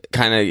recommend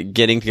kind of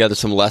getting together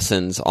some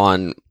lessons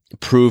on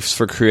proofs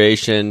for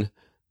creation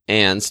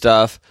and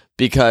stuff,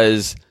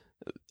 because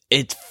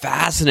it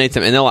fascinates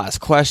them, and they'll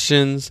ask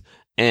questions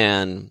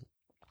and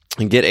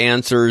get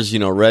answers,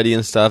 ready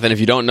and stuff. And if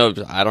you don't know,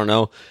 I don't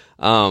know.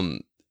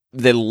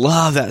 they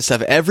love that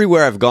stuff.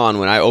 Everywhere I've gone,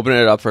 when I open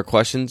it up for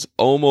questions,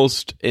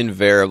 almost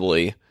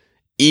invariably,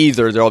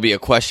 either there'll be a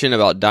question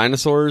about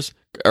dinosaurs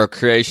or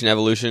creation,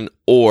 evolution,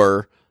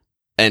 or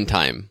end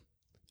time.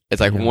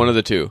 It's like one of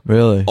the two.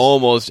 Really?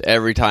 Almost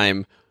every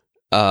time.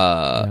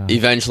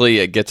 Eventually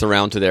it gets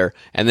around to there.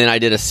 And then I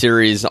did a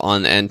series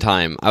on end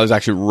time. I was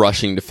actually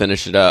rushing to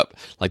finish it up.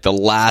 Like the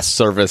last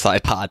service I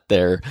taught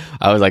there,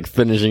 I was like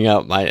finishing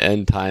up my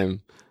end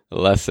time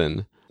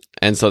lesson.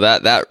 And so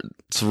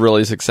that's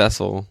really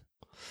successful.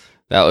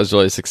 That was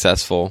really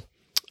successful.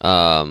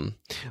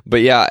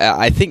 But yeah,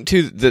 I think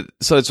too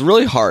so it's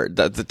really hard.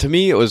 To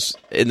me, it was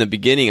in the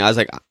beginning, I was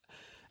like,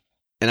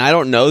 and I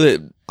don't know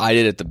that I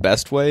did it the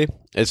best way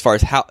as far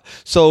as how,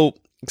 so,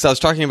 cause I was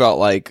talking about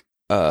like,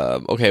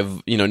 okay,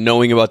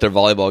 knowing about their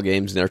volleyball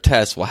games and their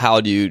tests. Well, how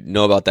do you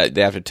know about that?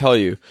 They have to tell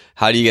you.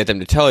 How do you get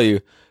them to tell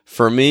you?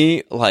 For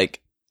me,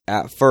 like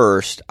at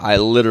first, I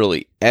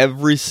literally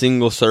every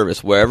single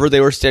service, wherever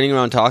they were standing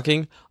around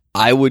talking,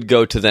 I would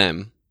go to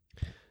them.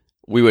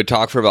 We would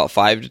talk for about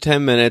 5 to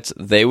 10 minutes.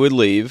 They would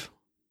leave.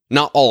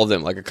 Not all of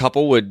them, like a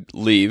couple would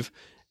leave,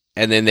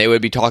 and then they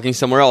would be talking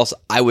somewhere else.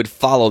 I would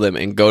follow them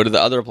and go to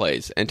the other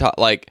place and talk.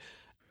 Like,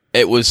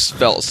 it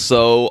felt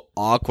so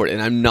awkward,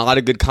 and I'm not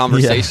a good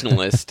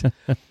conversationalist,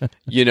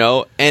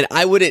 and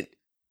I wouldn't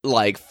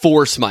like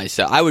force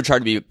myself. I would try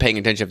to be paying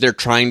attention. If they're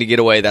trying to get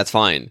away, that's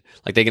fine.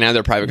 Like, they can have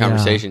their private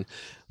conversation,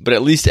 but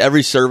at least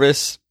every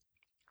service,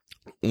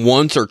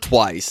 once or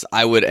twice,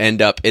 I would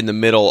end up in the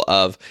middle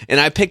of, and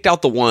I picked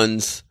out the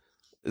ones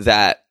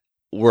that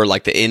were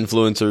like the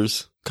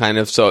influencers kind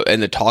of, so,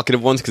 and the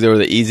talkative ones, because they were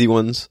the easy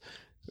ones.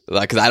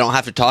 Like, because I don't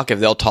have to talk. If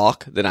they'll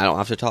talk, then I don't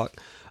have to talk.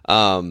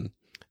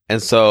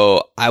 And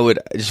so I would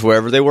just,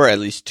 wherever they were, at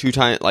least two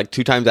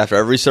times after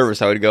every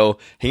service, I would go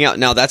hang out.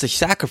 Now that's a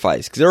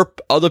sacrifice, because there are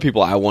other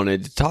people I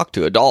wanted to talk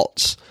to,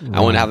 adults. Right.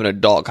 I want to have an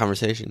adult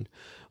conversation.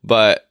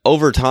 But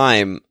over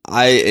time,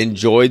 I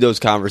enjoyed those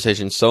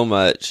conversations so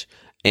much.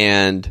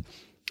 And,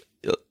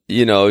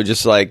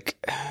 just like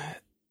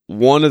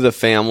one of the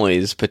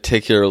families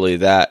particularly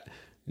that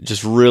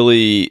just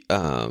really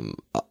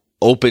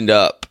opened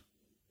up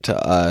to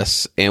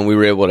us, and we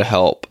were able to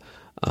help.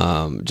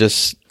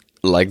 Just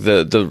like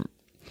the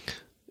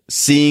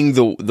seeing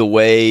the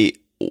way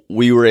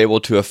we were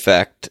able to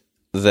affect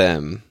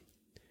them,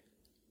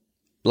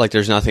 like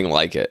there's nothing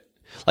like it.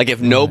 Like if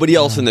nobody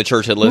else in the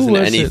church had listened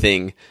to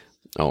anything.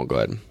 Oh, go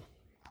ahead.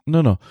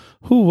 No.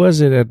 Who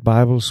was it at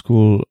Bible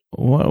school?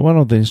 One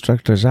of the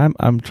instructors.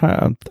 I'm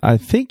trying. I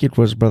think it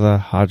was Brother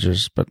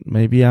Hodges, but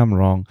maybe I'm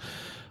wrong.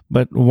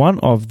 But one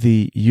of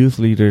the youth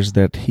leaders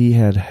that he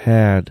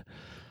had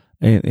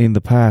in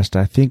the past,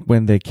 I think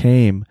when they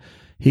came,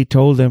 he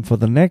told them, for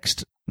the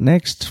next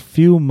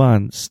few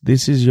months,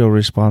 this is your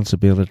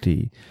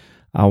responsibility.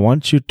 I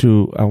want you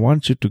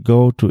to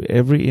go to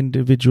every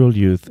individual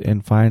youth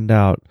and find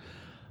out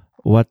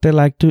what they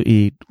like to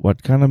eat,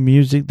 what kind of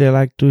music they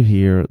like to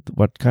hear,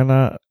 what kind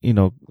of,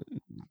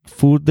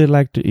 food they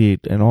like to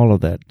eat, and all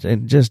of that,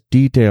 and just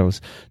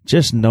details,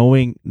 just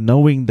knowing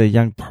the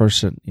young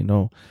person,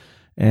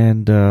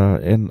 and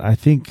I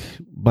think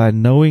by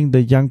knowing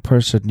the young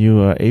person,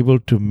 you are able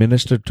to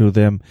minister to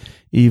them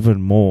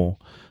even more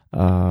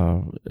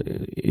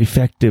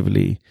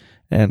effectively.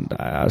 And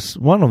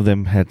one of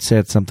them had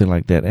said something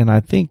like that, and I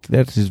think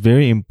that is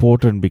very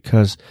important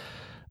because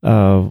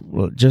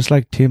just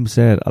like Tim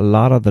said, a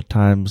lot of the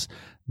times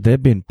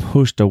they've been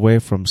pushed away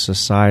from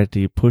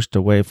society, pushed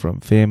away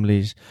from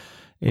families.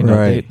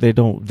 Right.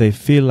 They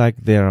feel like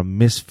they're a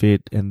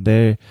misfit, and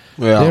they're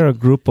a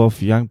group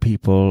of young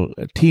people,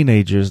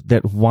 teenagers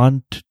that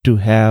want to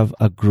have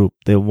a group.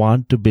 They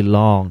want to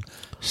belong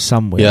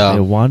somewhere. Yeah. They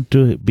want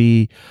to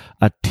be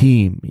a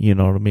team. You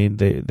know what I mean?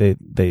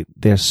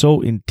 They're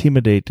so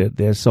intimidated.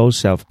 They're so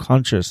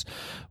self-conscious,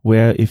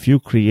 where if you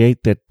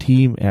create that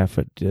team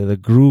effort, the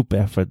group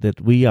effort,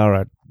 that we are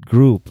a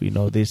group,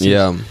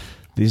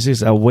 this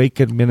is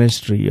Awakened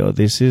Ministry, or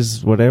this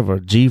is whatever,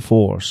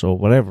 G-Force, or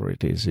whatever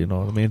it is, you know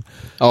what I mean?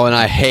 Oh, and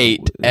I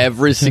hate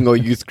every single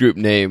youth group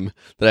name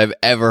that I've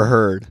ever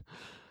heard.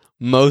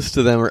 Most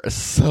of them are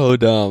so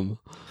dumb.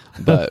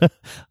 But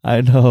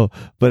I know,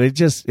 but it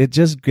just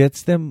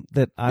gets them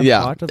that I'm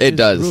part of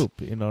this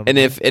group, you know. And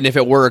if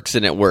it works,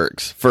 and it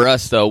works. For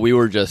us though, we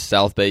were just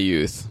South Bay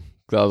Youth.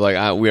 So I was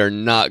like, we are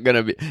not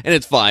gonna be, and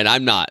it's fine.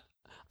 I'm not.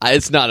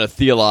 It's not a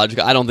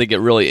theological. I don't think it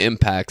really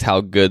impacts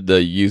how good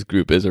the youth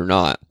group is or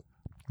not.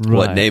 Right,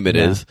 what name it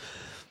is,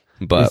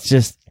 but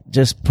it's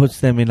just puts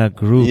them in a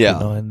group,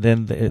 and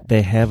then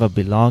they have a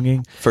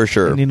belonging. For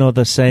sure. And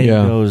the saying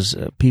goes,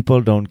 people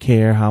don't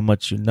care how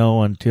much you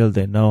know until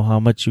they know how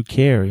much you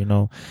care,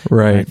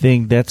 Right. And I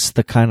think that's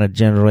the kind of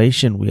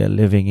generation we are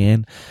living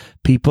in.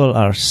 people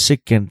are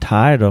sick and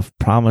tired of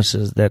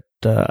promises that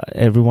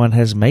everyone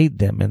has made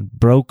them and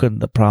broken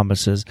the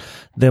promises.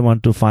 They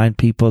want to find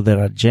people that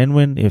are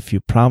genuine. If you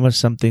promise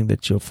something,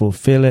 that you'll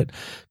fulfill it.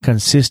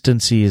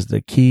 Consistency is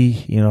the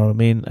key, you know what I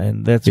mean?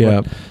 And that's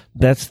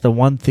that's the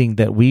one thing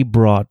that we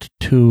brought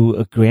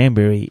to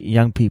Granbury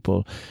young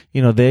people.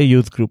 You know, their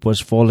youth group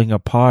was falling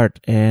apart,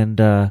 and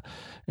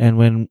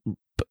when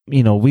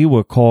we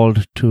were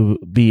called to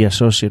be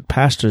associate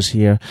pastors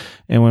here.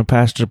 And when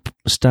Pastor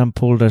Stump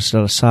pulled us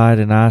aside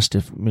and asked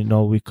if,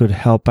 we could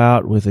help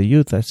out with the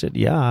youth, I said,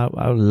 yeah,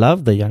 I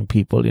love the young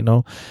people,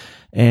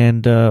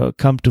 And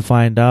come to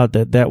find out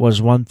that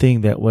was one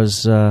thing that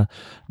was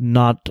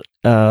not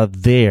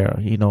there.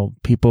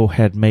 People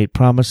had made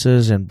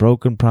promises and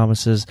broken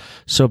promises.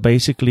 So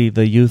basically,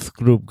 the youth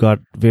group got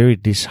very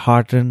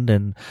disheartened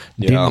and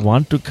didn't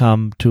want to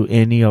come to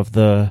any of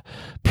the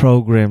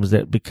programs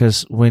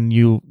because when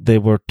they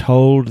were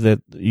told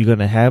that you're going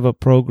to have a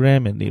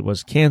program and it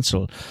was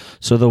canceled.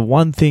 So the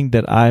one thing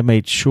that I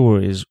made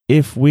sure is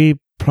if we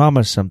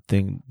promise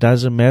something,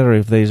 doesn't matter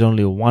if there's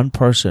only one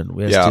person,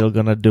 we're still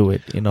gonna do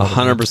it.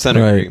 100%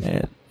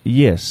 agree.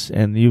 Yes,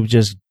 and you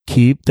just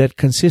keep that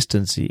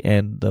consistency,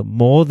 and the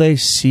more they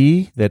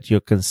see that you're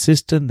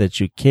consistent,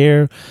 that you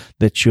care,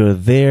 that you're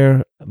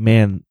there,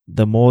 man,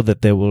 the more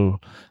that they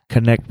will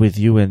connect with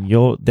you, and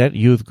that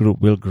youth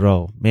group will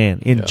grow, man.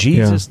 In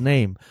Jesus'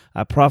 name,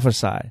 I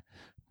prophesy.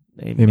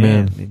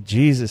 Amen. In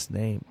Jesus'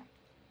 name.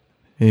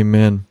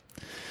 Amen.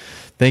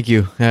 Thank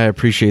you. I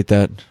appreciate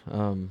that.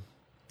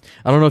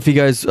 I don't know if you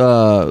guys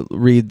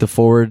read the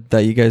forward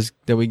that we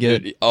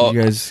get. You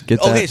guys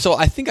get that? Okay, so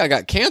I think I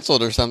got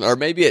canceled or something, or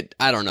maybe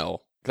I don't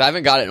know, because I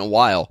haven't got it in a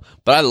while.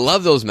 But I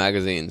love those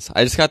magazines.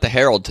 I just got the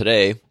Herald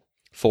today,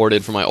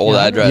 forwarded from my old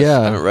address.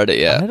 I haven't read it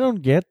yet. I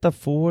don't get the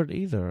forward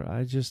either.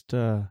 I just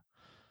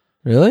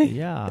really?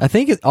 Yeah. I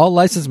think all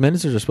licensed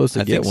ministers are supposed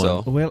to get one.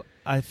 So. Well,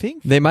 I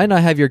think they might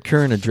not have your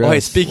current address. Okay,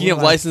 speaking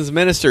of licensed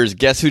ministers,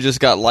 guess who just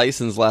got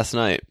licensed last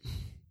night?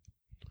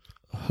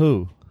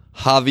 Who?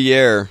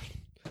 Javier.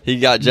 He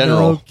got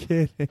general. No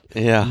kidding.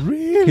 Yeah.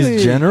 Really?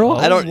 He's general?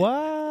 I don't.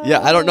 Wow. Yeah,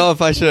 I don't know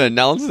if I should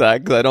announce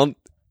that because I don't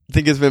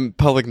think it's been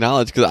public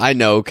knowledge. Because I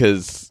know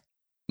because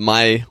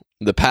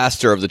the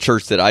pastor of the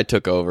church that I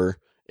took over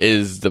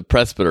is the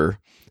presbyter,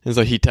 and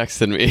so he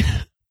texted me.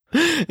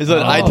 And so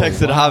I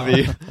texted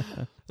Javi.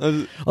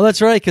 Oh,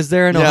 that's right, because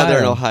they're in Ohio. Yeah, they're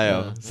in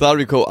Ohio. So that'll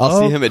be cool. I'll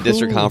see him at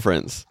district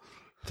conference.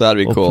 So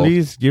that'd be cool.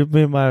 Please give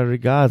me my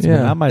regards,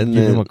 man. I might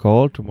give him a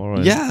call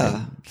tomorrow.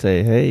 And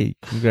say, hey,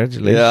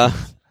 congratulations. Yeah.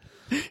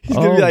 He's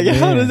going to be like,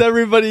 how does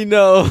everybody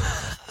know?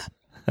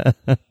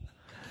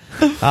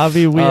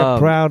 Avi, we are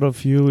proud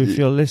of you. If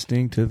you're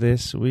listening to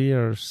this, we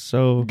are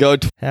so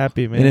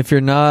happy, man. And if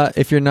you're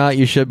not,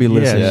 you should be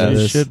listening to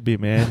this. You should be,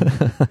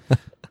 man.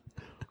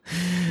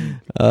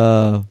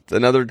 It's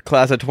another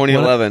class of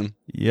 2011.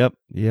 Yep,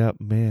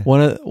 man.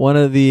 One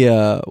of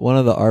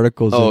the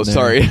articles. Oh,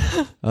 sorry.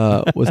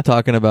 Was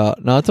talking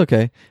about. No, it's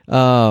okay.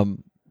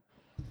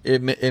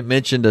 It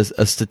mentioned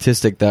a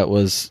statistic that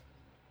was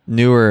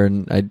newer,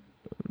 and I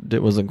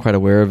wasn't quite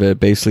aware of it.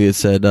 Basically, it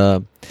said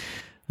a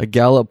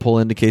Gallup poll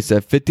indicates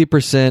that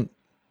 50%.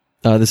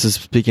 This is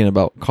speaking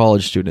about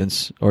college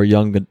students or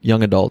young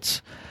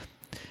adults.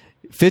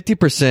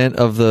 50%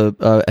 of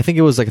the I think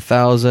it was like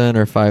 1,000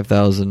 or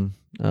 5,000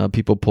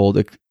 people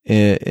polled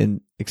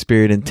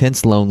experienced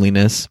intense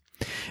loneliness,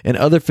 and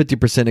other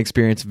 50%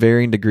 experience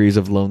varying degrees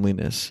of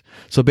loneliness.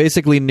 So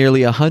basically,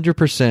 nearly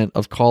 100%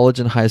 of college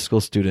and high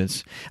school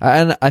students,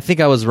 and I think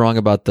I was wrong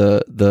about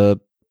the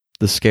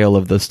scale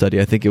of the study.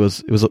 I think it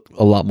was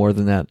a lot more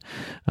than that.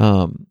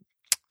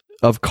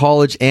 Of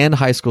college and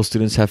high school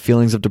students have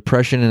feelings of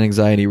depression and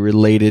anxiety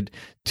related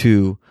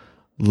to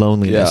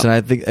loneliness. And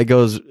I think it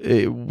goes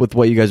with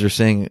what you guys are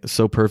saying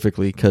so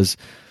perfectly, because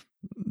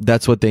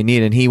that's what they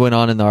need. And he went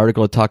on in the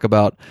article to talk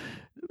about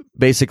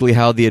basically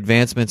how the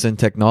advancements in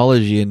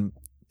technology and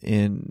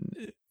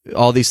in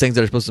all these things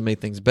that are supposed to make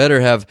things better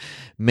have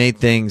made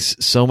things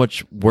so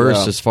much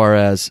worse as far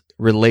as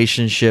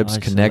relationships,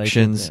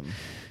 connections.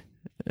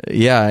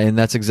 Yeah, and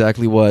that's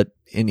exactly what,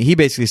 and he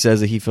basically says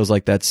that he feels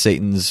like that's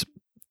Satan's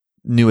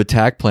new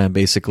attack plan,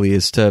 basically,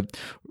 is to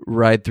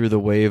ride through the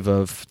wave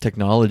of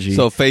technology.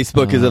 So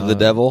Facebook is of the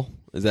devil?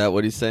 Is that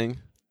what he's saying?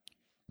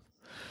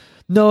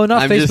 No,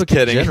 not I'm Facebook just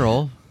kidding. in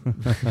general.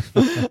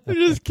 I'm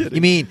just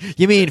kidding.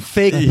 You mean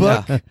fake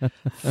book?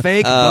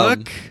 Fake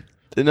book?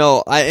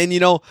 No,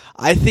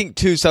 I think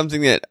too,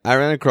 something that I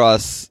ran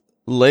across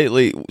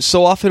lately,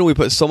 so often we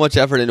put so much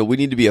effort into, we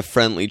need to be a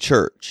friendly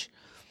church.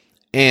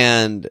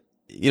 And,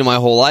 my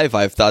whole life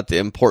I've thought the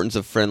importance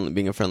of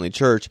being a friendly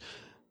church.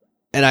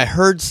 And I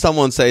heard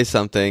someone say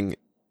something,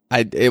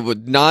 it was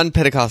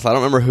non-Pentecostal, I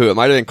don't remember who, it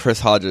might have been Chris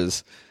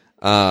Hodges.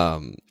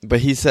 But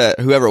he said,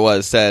 whoever it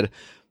was said,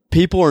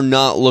 people are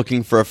not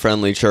looking for a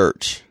friendly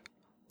church.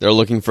 They're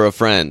looking for a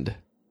friend.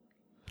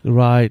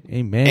 Right.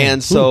 Amen.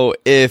 And so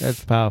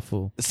that's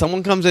powerful.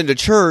 Someone comes into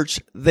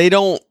church, they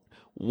don't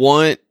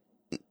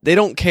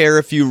care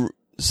if you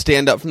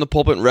stand up from the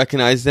pulpit and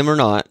recognize them or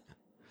not.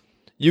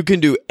 You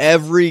can do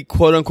every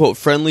quote-unquote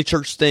friendly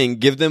church thing.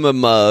 Give them a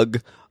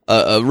mug,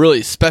 a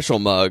really special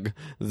mug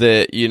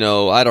that,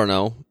 I don't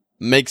know,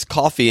 makes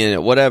coffee in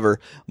it, whatever.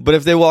 But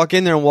if they walk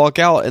in there and walk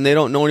out and they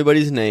don't know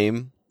anybody's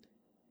name,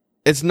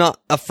 it's not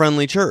a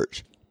friendly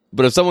church.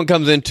 But if someone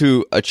comes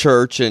into a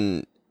church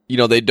and,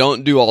 they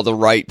don't do all the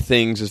right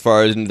things as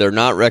far as they're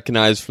not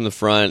recognized from the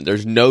front,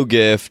 there's no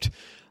gift,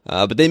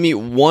 but they meet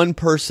one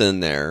person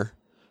there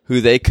who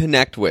they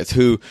connect with,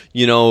 who,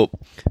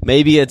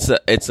 maybe it's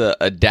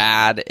a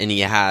dad and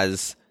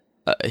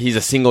he's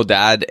a single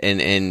dad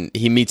and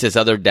he meets this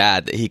other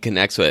dad that he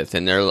connects with,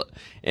 and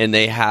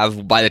they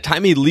have, by the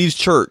time he leaves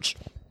church,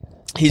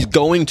 he's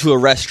going to a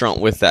restaurant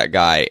with that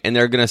guy, and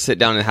they're going to sit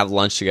down and have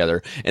lunch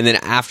together. And then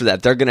after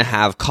that, they're going to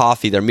have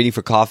coffee. They're meeting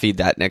for coffee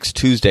that next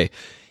Tuesday.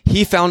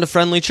 He found a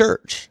friendly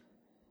church.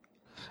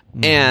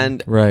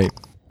 And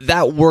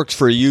that works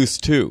for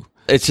youth too.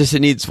 It's just, it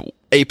needs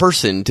a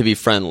person to be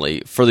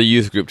friendly for the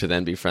youth group to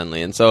then be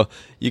friendly. And so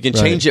you can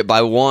change it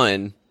by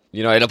one.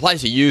 It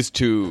applies to youth,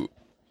 to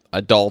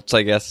adults,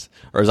 I guess.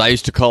 Or as I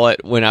used to call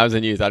it when I was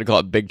in youth, I'd call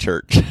it big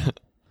church.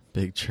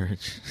 Big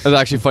church. It was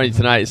actually funny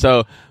tonight.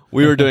 So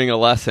we were doing a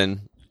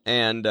lesson,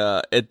 and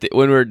when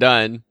we were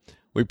done,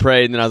 we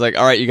prayed, and then I was like,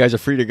 all right, you guys are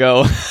free to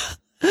go.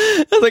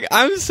 I was like,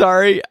 I'm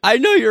sorry. I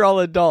know you're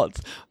all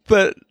adults,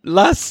 but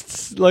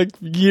last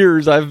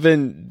years I've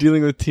been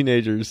dealing with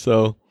teenagers,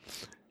 so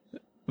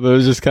but it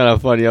was just kind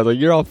of funny. I was like,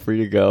 you're all free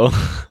to go.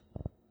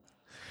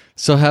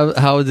 So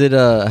how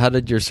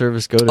did your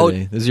service go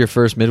today? This is your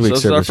first midweek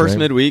service, this is our first right?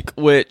 midweek,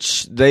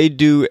 which we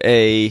do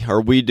a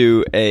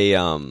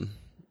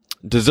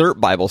dessert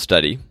Bible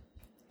study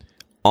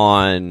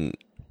on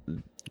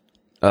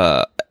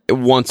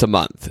once a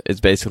month. It's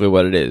basically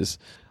what it is.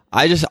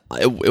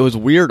 It was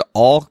weird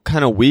all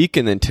kind of week,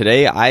 and then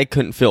today I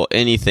couldn't feel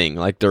anything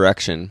like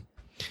direction.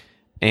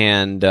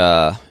 And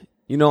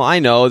I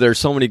know there's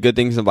so many good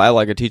things in the Bible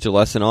I could teach a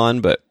lesson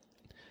on, but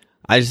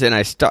I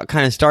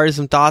kind of started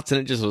some thoughts,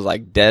 and it just was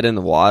like dead in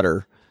the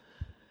water.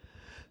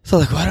 So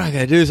what do I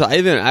gotta do? So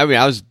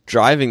I was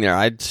driving there.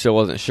 I still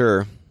wasn't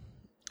sure.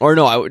 Or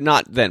no,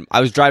 not then. I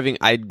was driving.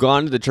 I'd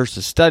gone to the church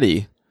to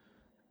study,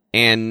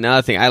 and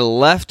nothing. I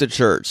left the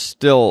church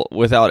still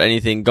without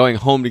anything, going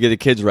home to get the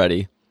kids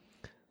ready,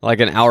 like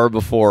an hour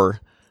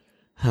before.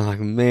 I'm like,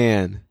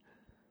 man.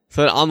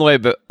 So on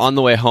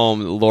the way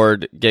home, the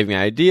Lord gave me an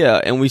idea,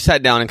 and we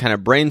sat down and kind of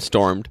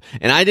brainstormed,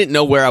 and I didn't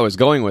know where I was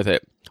going with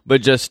it,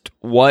 but just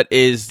what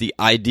is the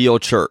ideal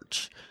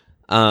church,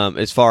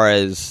 as far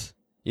as,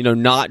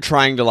 not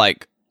trying to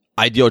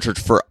ideal church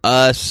for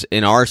us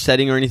in our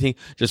setting or anything,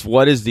 just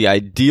what is the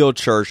ideal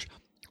church,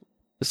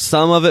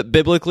 some of it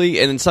biblically,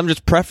 and then some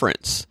just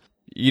preference,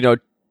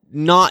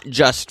 not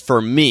just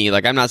for me,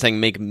 I'm not saying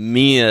make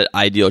me an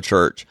ideal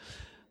church,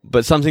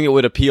 but something that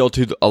would appeal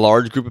to a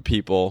large group of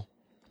people.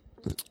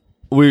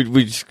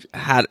 We just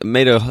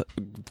made a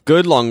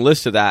good long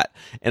list of that,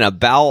 and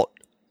about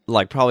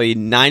probably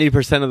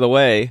 90% of the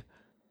way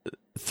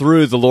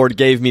through, the Lord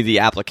gave me the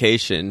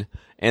application,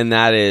 and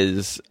that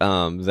is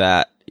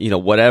that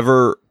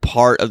whatever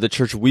part of the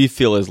church we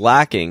feel is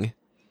lacking,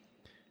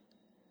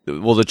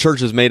 well, the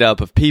church is made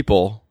up of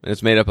people, and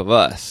it's made up of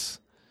us,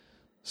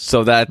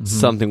 so that's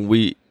something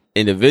we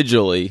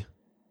individually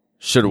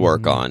should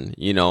work on,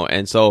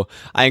 and so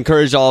I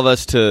encourage all of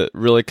us to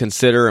really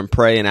consider and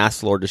pray and ask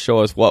the Lord to show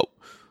us what,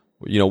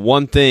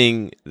 one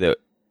thing that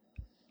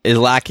is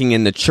lacking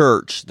in the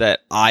church that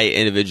I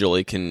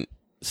individually can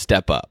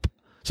step up.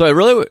 So it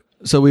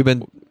really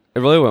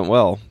went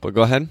well, but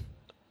go ahead.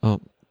 Oh,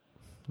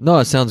 no,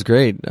 it sounds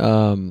great.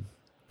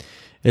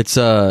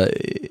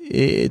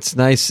 It's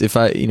nice if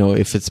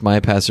if it's my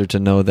pastor to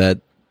know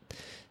that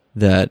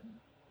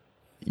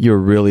you're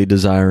really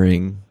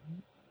desiring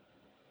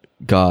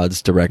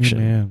God's direction.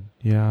 Amen.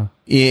 Yeah.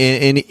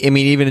 And I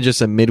mean, even in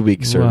just a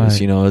midweek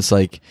service,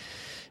 Right.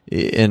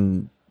 It's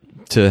and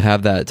to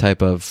have that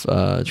type of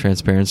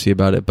transparency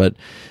about it. But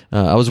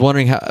I was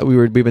wondering how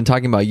we've been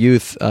talking about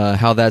youth,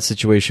 how that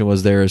situation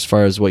was there as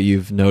far as what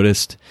you've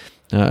noticed.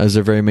 Is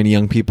there very many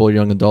young people,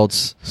 young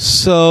adults?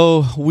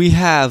 So we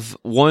have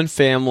one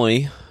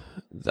family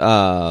with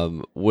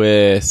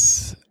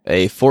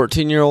a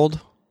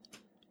 14-year-old.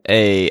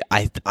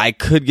 I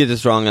could get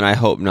this wrong, and I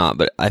hope not,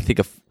 but I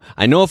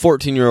know a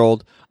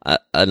 14-year-old, an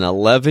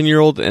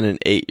 11-year-old, and an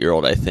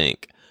 8-year-old, I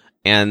think.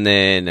 And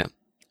then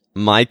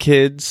my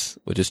kids,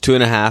 which is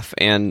 2.5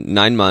 and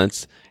 9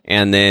 months,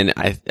 and then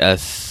a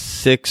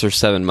 6 or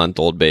 7 month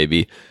old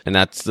baby, and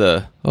that's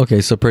okay,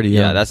 so pretty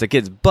young. Yeah, that's the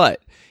kids.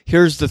 But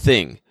here's the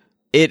thing: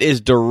 it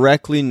is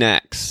directly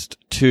next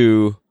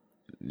to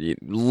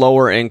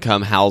lower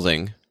income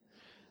housing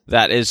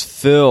that is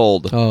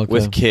filled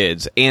with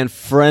kids and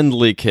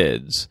friendly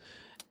kids,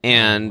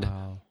 and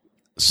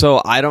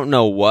so I don't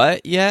know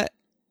what yet,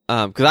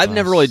 because I've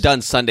never really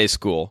done Sunday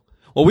school.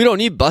 Well, we don't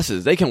need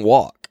buses; they can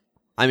walk.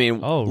 I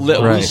mean,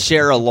 we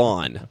share a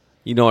lawn.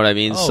 You know what I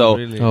mean?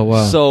 Really? Oh,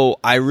 wow. So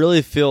I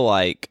really feel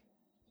like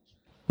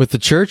with the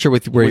church or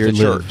with where you're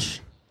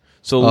church.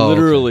 So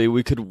literally,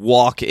 we could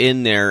walk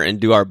in there and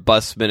do our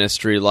bus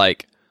ministry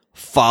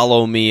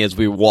follow me as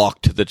we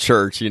walk to the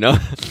church,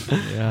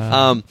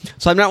 Yeah.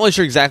 So I'm not really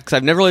sure exactly, because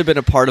I've never really been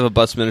a part of a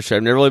bus ministry.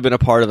 I've never really been a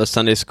part of a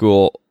Sunday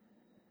school,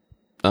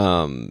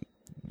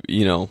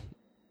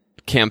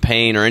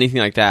 campaign or anything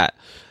like that.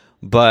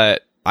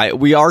 But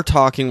we are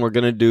talking, we're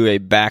going to do a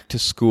back to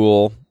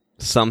school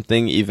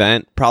something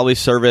event, probably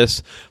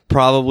service,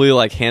 probably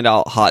like hand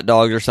out hot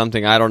dogs or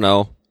something. I don't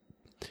know.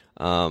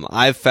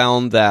 I've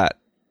found that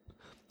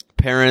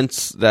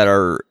parents that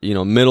are,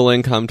 middle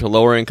income to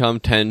lower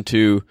income tend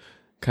to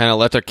kind of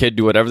let their kid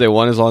do whatever they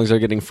want as long as they're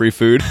getting free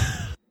food.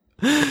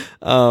 It's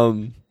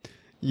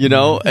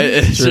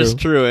True. just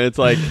true. It's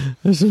like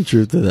There's some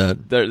truth to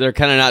that. they're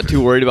kind of not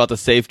too worried about the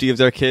safety of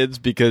their kids,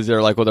 because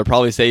they're like, well, they're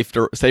probably safe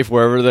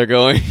wherever they're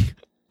going.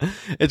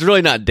 It's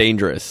really not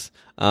dangerous.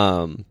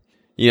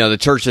 The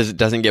church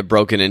doesn't get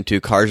broken into,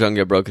 cars don't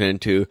get broken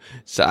into,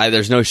 so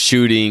there's no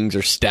shootings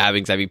or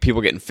stabbings. I mean,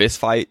 people get in fist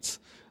fights,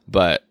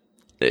 but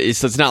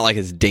it's not like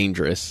it's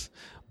dangerous.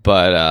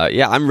 But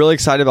I'm really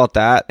excited about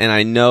that, and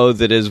I know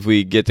that as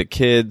we get the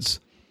kids,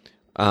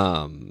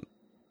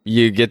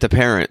 you get the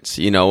parents,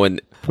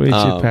 and Preach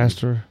it,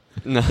 Pastor.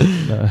 no.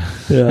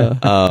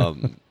 Yeah.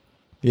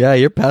 Yeah,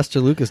 you're Pastor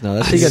Lucas now.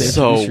 That's how you gotta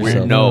so introduce weird.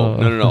 yourself.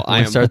 No. I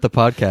am. Start the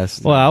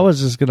podcast. Well, I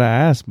was just gonna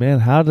ask, man,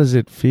 how does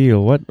it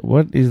feel?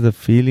 What is the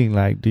feeling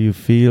like? Do you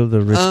feel the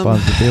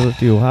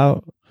responsibility,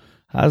 or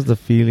how's the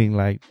feeling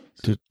like?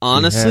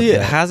 Honestly, have it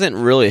that? hasn't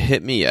really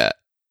hit me yet.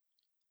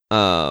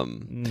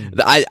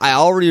 I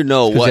already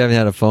know Because what. you haven't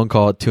had a phone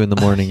call at 2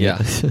 a.m.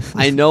 Yeah. yet.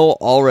 I know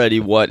already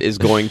what is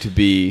going to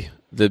be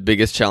the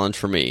biggest challenge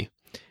for me,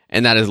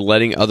 and that is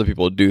letting other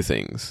people do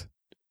things.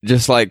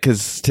 Just like,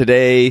 because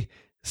today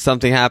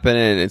something happened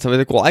and somebody's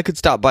like, well, I could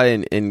stop by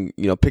and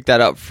pick that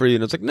up for you.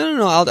 And it's like,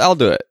 no, I'll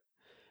do it.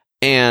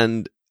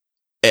 And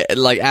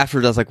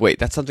afterwards I was like, wait,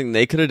 that's something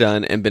they could have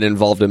done and been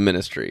involved in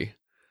ministry.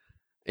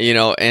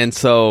 And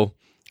so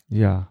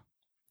Yeah.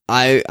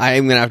 I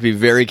am going to have to be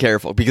very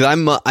careful, because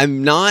I'm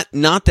not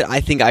that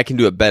I think I can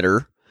do it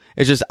better.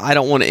 It's just, I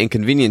don't want to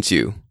inconvenience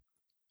you,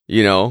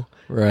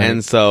 Right.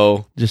 And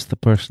so, Just the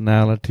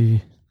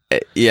personality.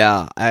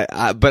 yeah,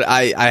 but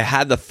I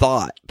had the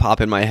thought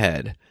pop in my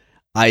head.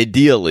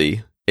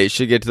 Ideally, it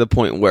should get to the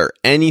point where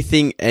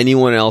anything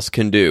anyone else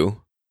can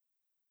do,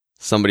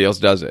 somebody else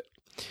does it.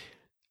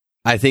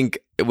 I think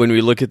when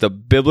we look at the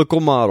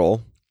biblical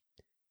model,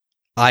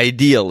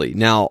 ideally,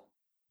 now,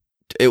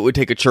 it would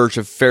take a church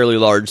of fairly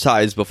large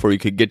size before you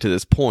could get to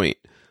this point,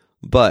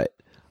 but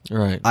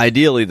Right.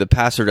 ideally, the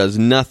pastor does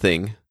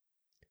nothing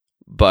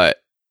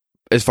but,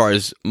 as far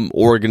as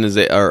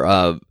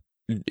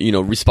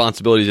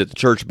responsibilities at the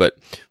church, but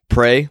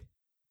pray,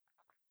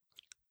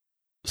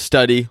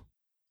 study,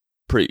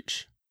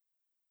 preach,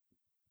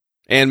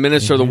 and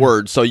minister the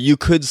word. So you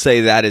could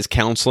say that is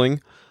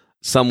counseling.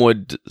 Some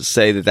would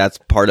say that that's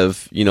part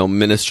of,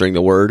 ministering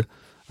the word.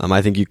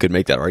 I think you could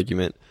make that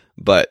argument,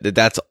 but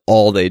that's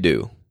all they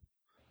do.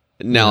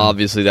 Now,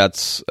 obviously,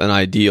 that's an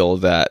ideal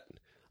that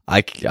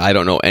I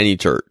don't know any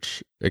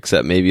church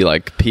except maybe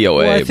like POA.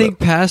 Well, I think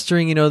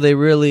pastoring, they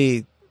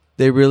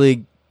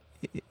really,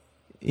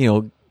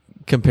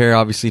 compare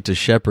obviously to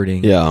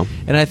shepherding. yeah,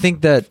 And I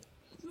think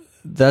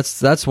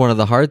that's one of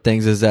the hard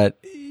things, is that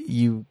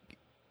you're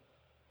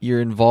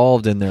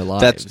involved in their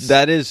lives.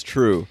 that is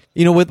true.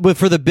 With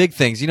for the big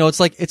things, it's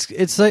like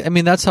I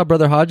mean, that's how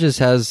Brother Hodges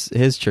has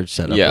his church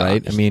set up, Yeah.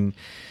 right? I mean,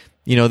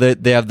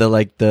 they have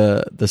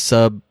the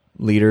sub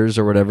leaders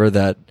or whatever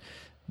that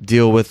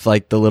deal with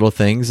like the little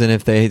things, and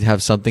if they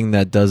have something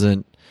that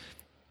doesn't,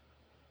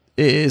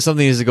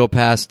 something needs to go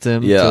past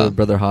him to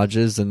Brother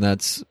Hodges, and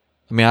that's.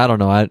 I mean, I don't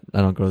know. I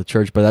don't go to the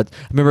church, but I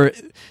remember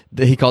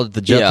he called it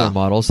the Jethro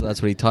model, so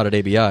that's what he taught at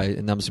ABI,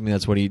 and I'm assuming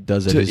that's what he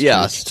does at his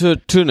church.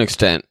 To an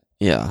extent,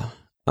 yeah.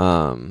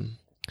 And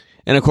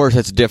of course,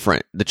 it's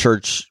different. The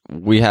church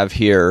we have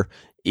here,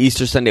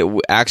 Easter Sunday,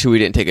 actually, we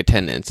didn't take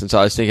attendance, and so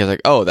I was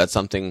like, oh, that's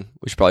something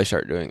we should probably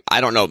start doing.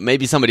 I don't know.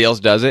 Maybe somebody else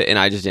does it, and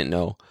I just didn't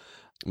know.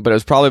 But it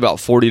was probably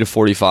about 40 to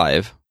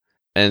 45,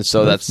 and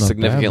so that's not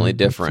significantly bad.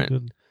 That's different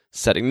good.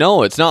 setting.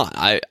 No, it's not.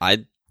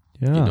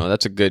 Yeah.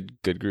 That's a good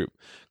group.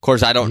 Of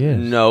course, I don't Yes.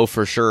 know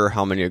for sure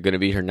how many are going to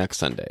be here next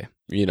Sunday.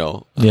 Yeah.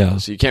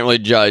 So you can't really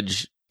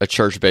judge a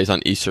church based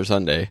on Easter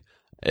Sunday,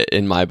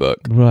 in my book.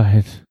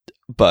 Right.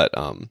 But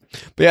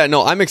yeah,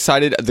 no, I'm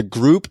excited. The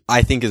group,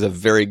 I think, is a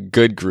very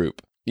good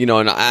group.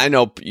 And I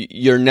know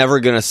you're never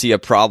going to see a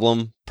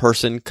problem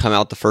person come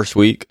out the first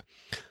week.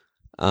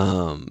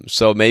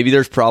 So maybe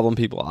there's problem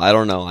people. I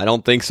don't know. I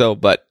don't think so.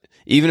 But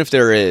even if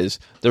there's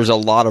a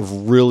lot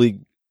of really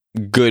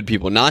good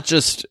people, not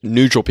just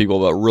neutral people,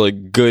 but really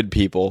good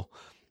people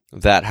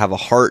that have a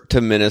heart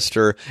to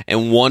minister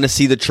and want to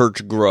see the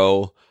church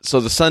grow. So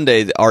the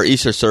Sunday, our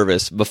Easter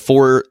service,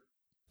 before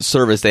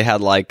service, they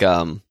had like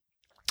an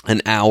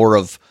hour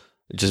of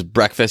just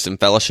breakfast and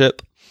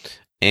fellowship.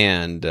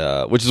 And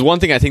which is one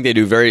thing I think they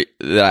do that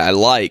I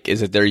like, is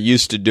that they're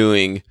used to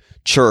doing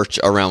church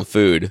around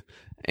food.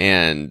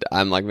 And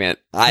I'm like, man,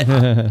 I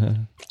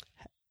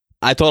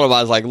told him,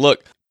 I was like,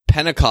 look,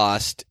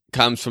 Pentecost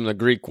comes from the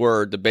Greek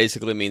word that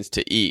basically means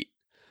to eat.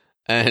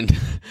 And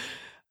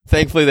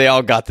thankfully they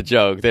all got the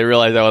joke. They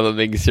realized I wasn't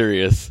being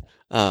serious.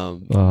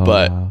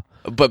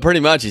 But pretty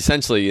much,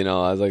 essentially, you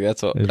know, I was like,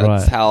 that's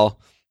Right. how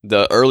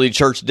the early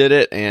church did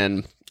it,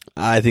 and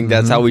I think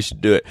that's how we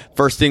should do it.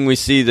 First thing we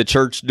see the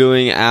church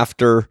doing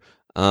after,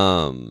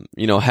 you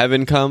know,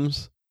 heaven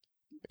comes,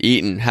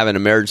 having a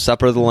marriage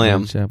supper of the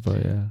Lamb. Example,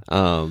 yeah.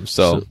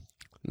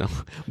 No,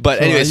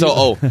 but anyway,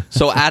 so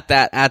at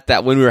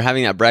that when we were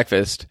having that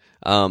breakfast,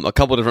 a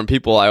couple different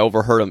people, I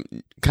overheard them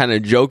kind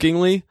of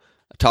jokingly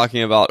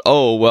talking about,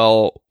 oh,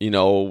 well, you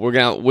know,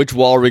 which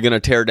wall are we gonna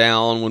tear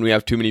down when we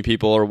have too many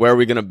people, or where are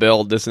we gonna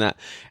build this and that.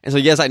 And so,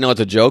 yes, I know it's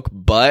a joke,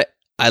 but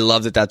I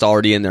love that that's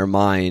already in their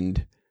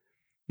mind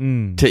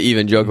to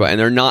even joke about. And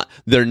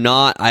they're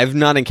not. I've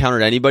not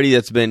encountered anybody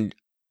that's been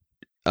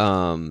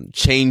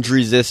change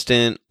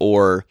resistant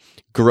or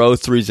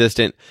growth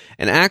resistant.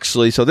 And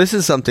actually, so this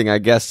is something I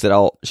guess that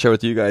I'll share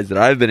with you guys that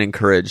I've been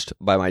encouraged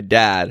by my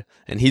dad,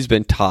 and he's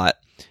been taught,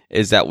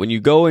 is that when you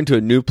go into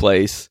a new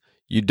place,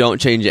 you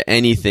don't change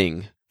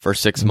anything for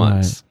 6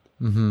 months.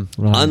 Right.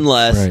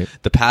 Unless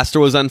the pastor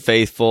was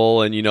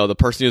unfaithful, and, you know, the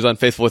person he was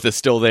unfaithful with is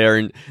still there,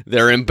 and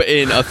they're in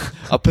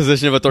a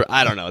position of authority.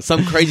 I don't know,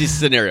 some crazy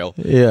scenario.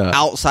 Yeah.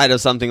 Outside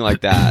of something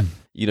like that,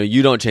 you know,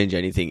 you don't change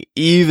anything,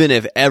 even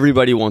if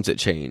everybody wants it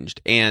changed.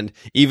 And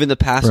even the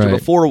pastor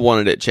before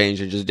wanted it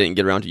changed and just didn't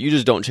get around to it. You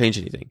just don't change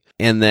anything.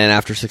 And then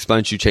after 6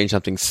 months, you change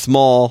something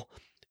small.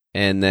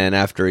 And then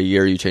after a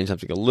year, you change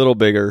something a little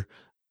bigger.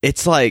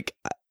 It's like,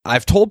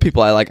 I've told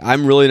people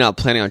I'm really not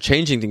planning on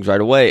changing things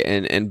right away.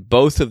 And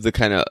both of the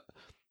kind of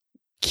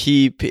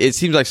it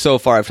seems like so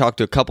far I've talked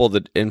to a couple of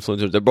the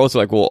influencers. They're both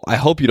like, well, I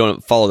hope you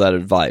don't follow that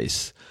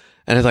advice.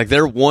 And it's like,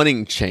 they're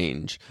wanting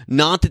change.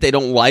 Not that they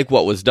don't like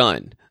what was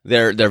done.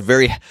 They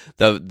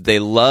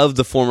love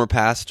the former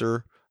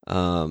pastor.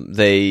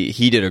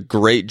 He did a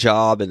great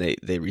job, and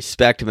they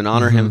respect him and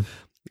honor him,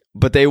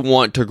 but they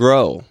want to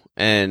grow.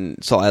 And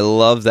so I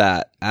love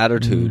that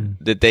attitude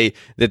that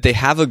they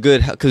have a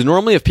good, because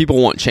normally if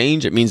people want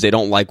change, it means they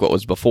don't like what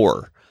was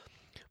before.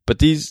 But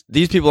these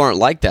people aren't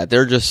like that.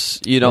 They're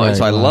just, you know, and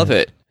so I love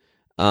it.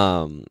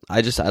 I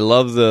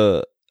love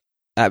the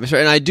atmosphere.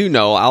 And I do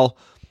know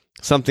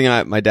something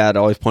my dad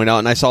always point out,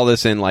 and I saw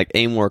this in like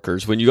AIM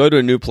workers. When you go to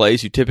a new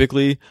place, you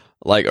typically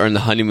are in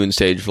the honeymoon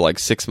stage for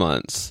 6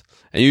 months,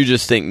 and you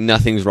just think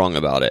nothing's wrong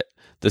about it.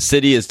 The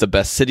city is the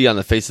best city on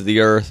the face of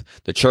the earth.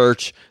 The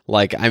church,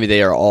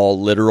 they are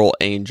all literal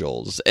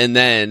angels. And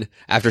then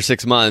after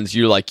 6 months,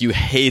 you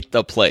hate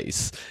the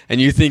place, and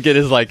you think it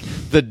is like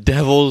the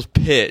devil's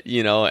pit,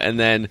 you know. And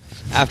then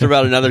after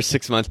about another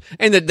 6 months,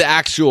 and the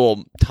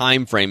actual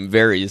time frame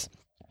varies,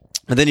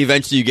 and then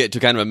eventually you get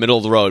to kind of a middle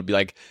of the road. Be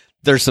like,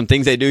 there's some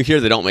things they do here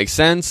that don't make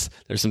sense.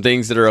 There's some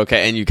things that are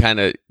okay, and you kind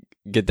of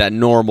get that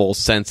normal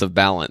sense of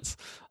balance.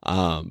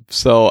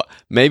 So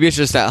maybe it's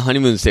just that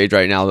honeymoon stage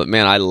right now, but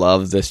man, I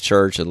love this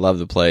church and love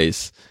the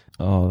place.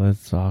 Oh,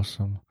 that's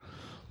awesome.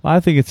 Well, I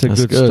think it's a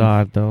good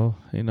start, though.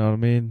 You know what I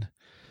mean?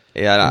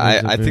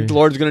 Yeah, I think the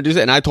Lord's going to do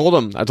that. And I told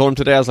him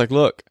today, I was like,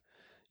 look,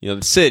 you know,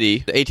 the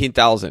city,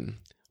 18,000,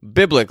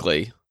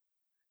 biblically,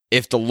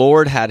 if the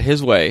Lord had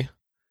his way,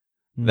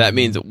 that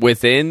means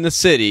within the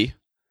city,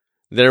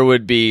 there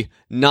would be,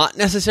 not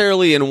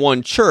necessarily in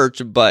one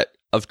church, but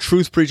of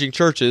truth preaching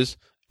churches,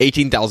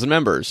 18,000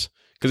 members.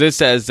 Because it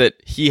says that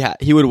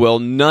he would will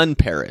none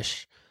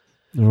perish.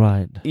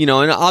 Right. You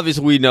know, and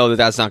obviously we know that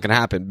that's not going to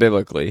happen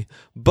biblically.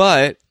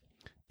 But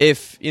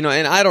if, you know,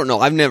 and I don't know,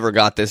 I've never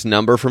got this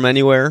number from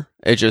anywhere.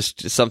 It's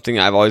just something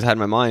I've always had in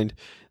my mind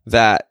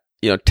that,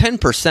 you know,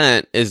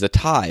 10% is the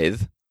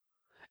tithe.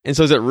 And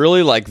so is it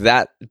really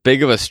that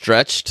big of a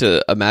stretch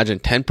to imagine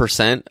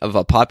 10% of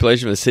a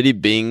population of a city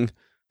being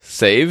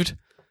saved?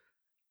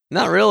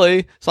 Not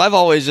really. So I've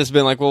always just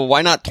been like, well,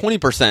 why not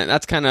 20%?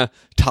 That's kind of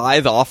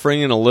tithe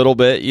offering in a little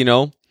bit, you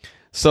know?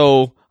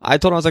 So I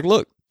told him, I was like,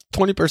 look,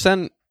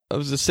 20%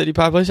 of the city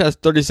population has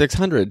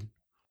 3,600.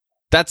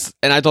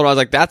 And I told him, I was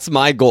like, that's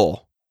my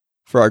goal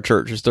for our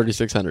church is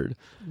 3,600.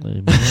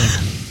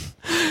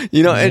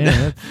 You know,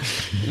 and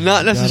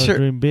not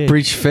necessarily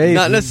preach faith.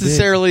 Not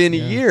necessarily in a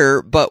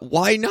year, but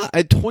why not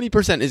at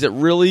 20%? Is it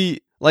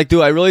really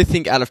do I really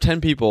think out of 10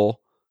 people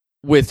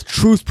with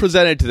truth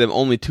presented to them,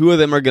 only 2 of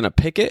them are going to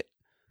pick it?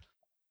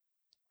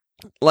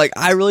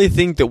 I really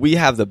think that we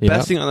have the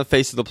best thing on the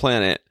face of the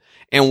planet.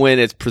 And when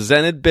it's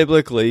presented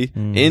biblically,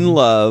 in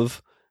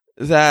love,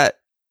 2 out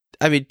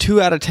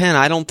of 10,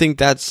 I don't think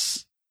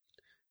that's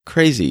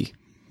crazy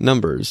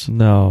numbers.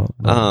 No.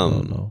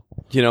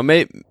 You know,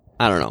 maybe,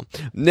 I don't know.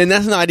 And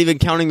that's not even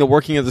counting the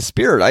working of the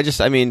Spirit. I just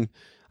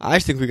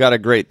think we got a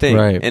great thing.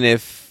 Right. And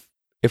if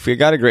we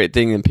got a great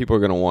thing, then people are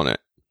going to want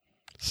it.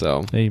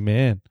 So.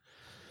 Amen.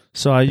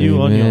 So are you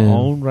on your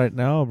own right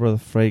now, or Brother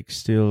Frake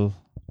still?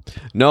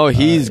 No,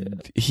 he's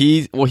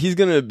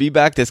going to be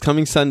back this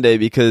coming Sunday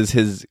because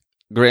his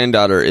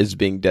granddaughter is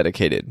being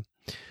dedicated.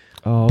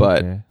 Oh,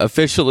 but okay.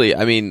 Officially,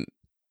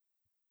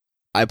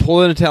 I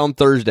pulled into town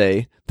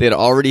Thursday. They had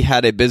already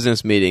had a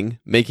business meeting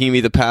making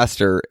me the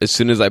pastor as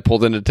soon as I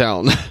pulled into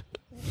town.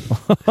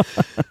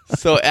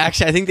 So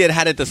actually, I think they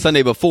had it the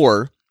Sunday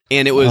before.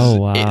 and it was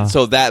wow.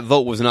 so that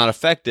vote was not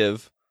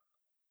effective.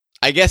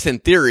 I guess in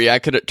theory I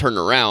could have turned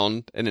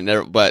around and it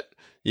never, but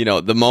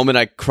the moment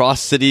I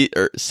crossed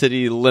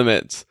city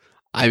limits,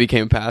 I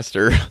became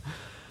pastor.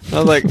 I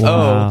was like, Wow.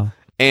 oh,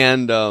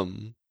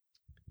 and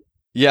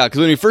yeah, because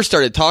when we first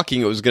started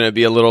talking, it was going to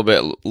be a little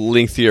bit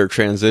lengthier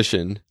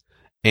transition,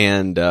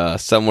 and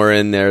somewhere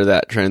in there,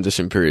 that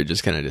transition period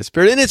just kind of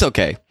disappeared, and it's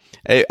okay.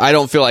 I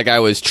don't feel like I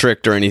was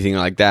tricked or anything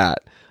like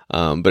that,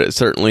 but it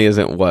certainly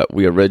isn't what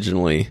we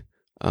originally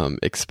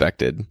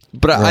expected.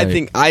 But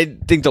Right. I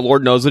think the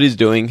Lord knows what He's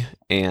doing,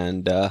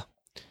 and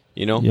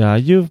Yeah,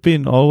 you've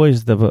been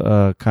always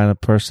the kind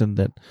of person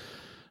that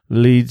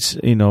leads,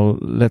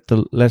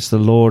 lets the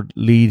Lord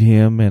lead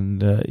him,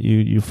 and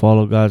you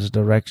follow God's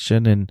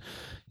direction, and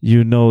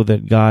you know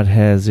that God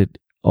has it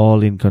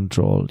all in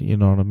control. You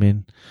know what I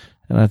mean?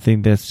 And I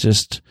think that's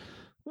just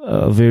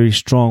a very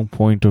strong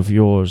point of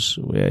yours,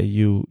 where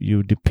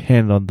you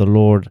depend on the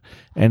Lord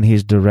and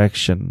His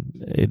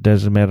direction. It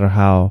doesn't matter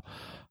how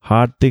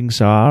hard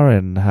things are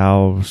and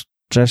how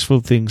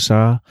stressful things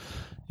are.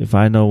 If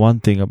I know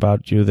one thing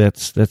about you,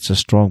 that's a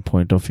strong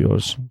point of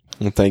yours.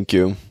 Well, thank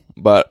you.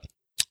 But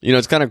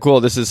it's kind of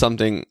cool. This is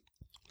something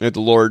that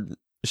the Lord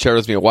shared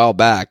with me a while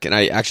back, and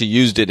I actually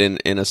used it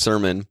in a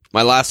sermon.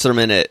 My last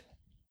sermon at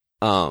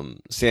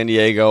San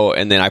Diego,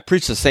 and then I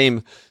preached the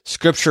same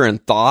scripture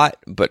and thought,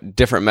 but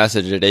different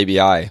message at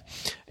ABI.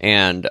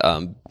 And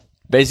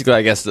basically,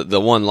 I guess the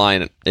one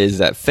line is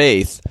that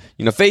faith,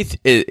 faith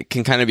it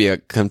can kind of be a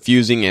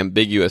confusing,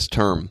 ambiguous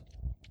term,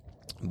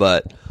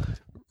 but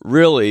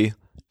really,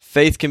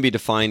 faith can be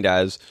defined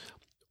as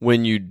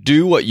when you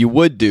do what you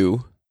would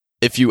do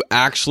if you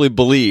actually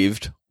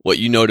believed what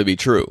you know to be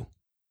true.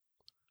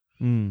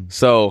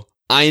 So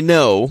I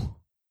know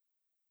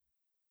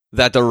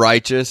that the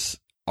righteous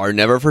are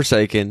never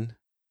forsaken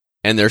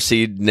and their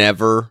seed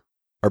never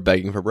are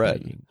begging for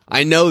bread.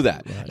 I know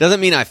that. Right. Doesn't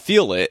mean I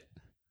feel it,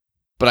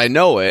 but I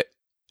know it.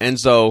 And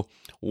so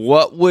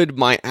what would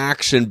my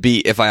action be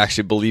if I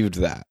actually believed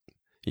that?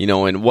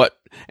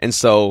 And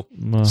so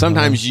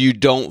sometimes you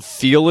don't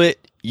feel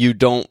it, you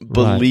don't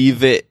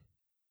believe it,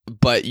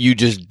 but you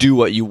just do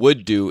what you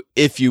would do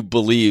if you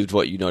believed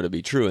what you know to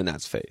be true, and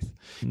that's faith.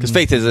 Because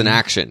faith is an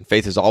action.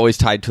 Faith is always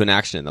tied to an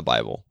action in the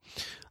Bible.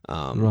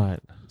 Right.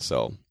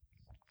 So,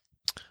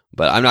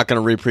 but I'm not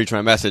going to re-preach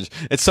my message.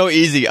 It's so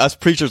easy. Us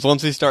preachers,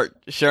 once we start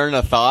sharing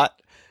a thought,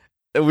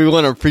 we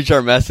want to preach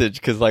our message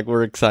because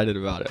we're excited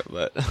about it.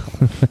 But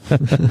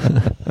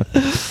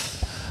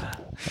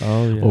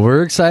oh yeah, well,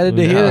 we're excited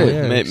to hear it.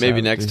 Yeah,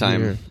 maybe next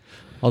time. Hear.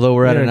 Although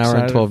we're at an hour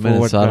and excited 12 for minutes,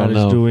 what so I don't God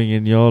know. is doing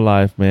in your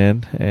life,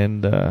 man,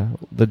 and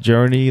the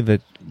journey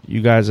that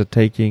you guys are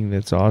taking.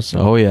 That's awesome.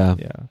 Oh yeah,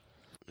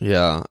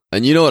 yeah.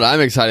 And you know what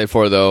I'm excited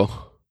for though?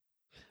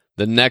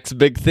 The next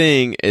big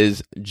thing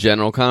is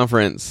General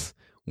Conference,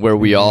 where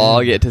we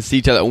all get to see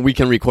each other and we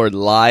can record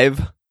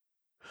live.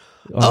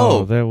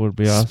 Oh, that would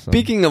be awesome.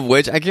 Speaking of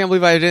which, I can't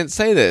believe I didn't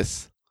say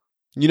this.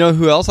 You know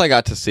who else I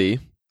got to see?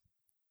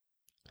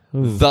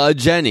 Who? The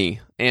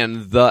Jenny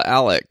and the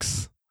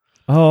Alex.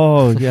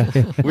 Oh, yeah.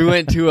 We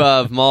went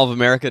to Mall of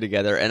America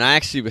together, and I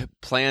actually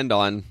planned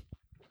on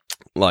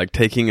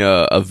taking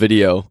a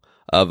video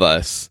of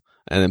us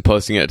and then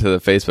posting it to the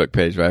Facebook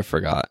page, but I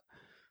forgot.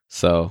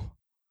 So,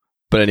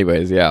 but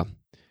anyways, yeah.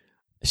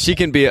 She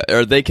can be,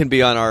 or they can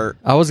be on our.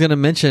 I was going to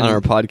mention on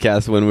our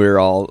podcast when we were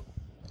all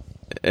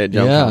at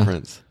General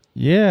Conference.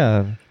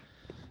 Yeah.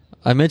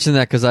 I mentioned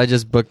that because I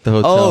just booked the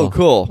hotel. Oh,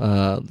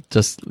 cool.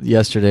 Just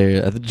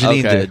yesterday.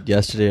 Janine did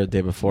yesterday or the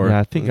day before. Yeah,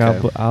 I think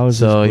I was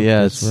so just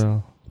yeah. as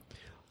well.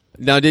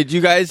 Now, did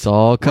you guys? It's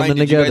all coming Ryan,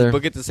 together. Did you guys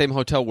book at the same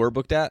hotel we're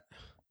booked at?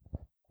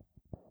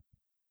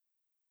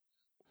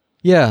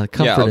 Yeah,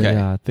 Comfort. okay.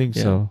 Yeah, I think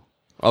so.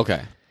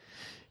 Okay.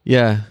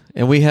 Yeah,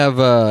 and we have.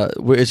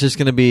 It's just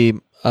going to be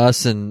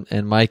us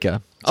and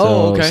Micah. So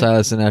Oh, okay.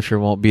 Silas and Asher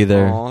won't be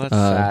there. Oh, that's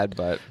sad,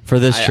 but for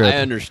this trip, I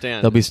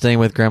understand. They'll be staying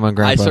with Grandma and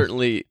Grandpa. I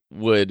certainly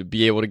would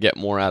be able to get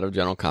more out of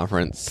General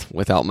Conference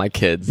without my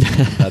kids.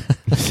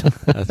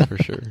 That's for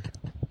sure.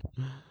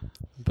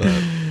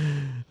 But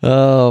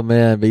oh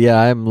man, but yeah,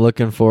 I'm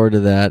looking forward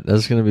to that.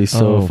 That's going to be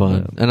so fun,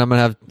 man. and I'm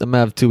gonna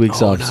have 2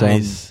 weeks off.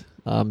 Nice. So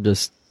I'm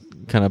just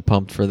kind of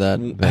pumped for that.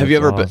 Have you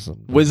ever awesome.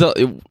 been? Was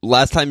the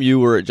last time you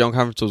were at General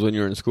Conference was when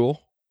you were in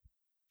school?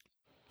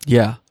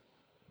 Yeah,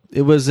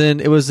 it was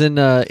in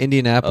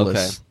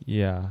Indianapolis. Okay.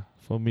 Yeah,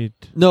 for me.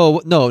 No,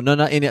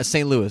 not in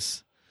St.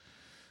 Louis.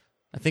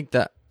 I think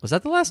that was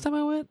that the last time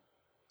I went.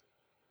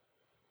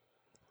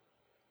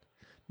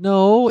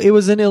 No, it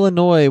was in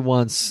Illinois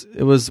once.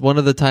 It was one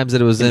of the times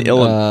that it was in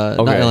not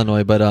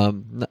Illinois, but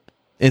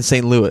in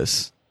St.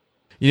 Louis.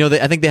 You know,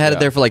 I think they had it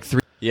there for like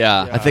 3.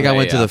 Yeah, I think I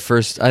went to the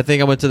first. I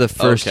think I went to the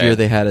first year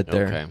they had it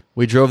there. Okay.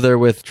 We drove there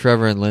with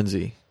Trevor and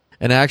Lindsay,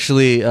 and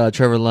actually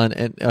Trevor Lund,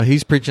 and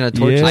he's preaching at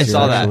Torch. Yes, I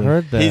saw that. I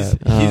heard that.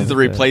 He's the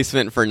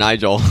replacement for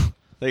Nigel.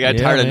 They got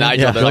tired of man.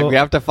 Nigel. Yeah. They're like, we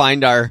have to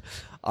find our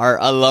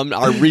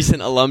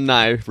recent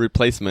alumni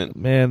replacement.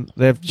 Man,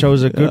 they've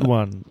chose a good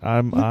one.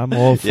 I'm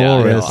all for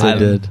Yeah, it. yes, they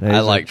did. He's I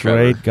like a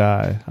great Trevor.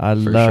 guy. I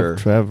For love sure.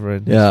 Trevor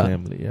and his Yeah.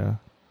 family. Yeah.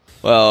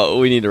 Well,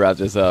 we need to wrap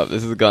this up.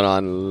 This has gone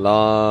on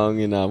long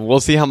enough. We'll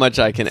see how much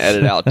I can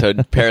edit out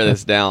to pare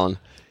this down,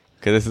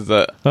 because this is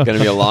going to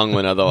be a long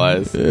one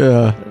otherwise.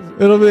 Yeah,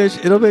 it'll be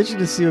interesting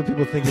to see what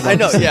people think about I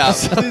know. this Yeah,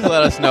 episode. please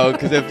let us know,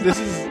 because if this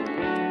is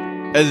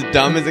as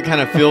dumb as it kind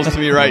of feels to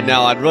me right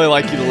now, I'd really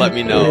like you to let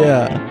me know.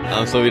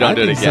 Yeah. So we don't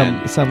do it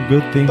again. Some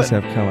good things But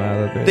have come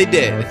out of it. They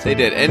did. They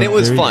did. And it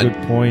was very fun.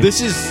 good points. This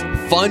is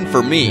fun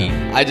for me.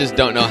 I just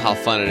don't know how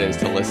fun it is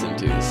to listen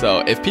to. So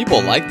if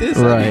people like this,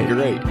 that'd be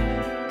great.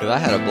 Because I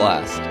had a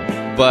blast.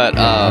 But,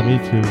 me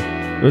too.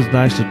 It was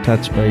nice to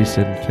touch base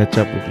and catch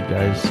up with you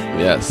guys.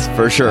 Yes,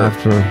 for sure.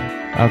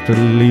 After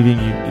leaving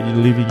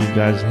you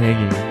guys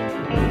hanging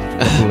a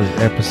couple of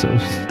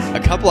episodes. A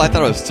couple, I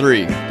thought it was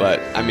 3. But,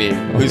 I mean,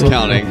 who's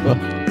counting? I'm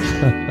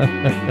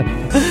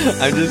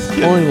just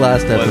kidding. Only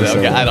last Was it? episode.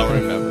 Okay, I don't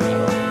remember.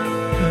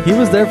 He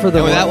was there for the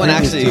And that one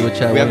previous actually, two, which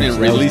I we haven't went, even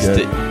so that was released good.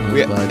 it. I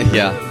was glad.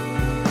 Yeah.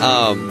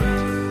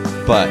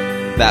 But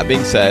that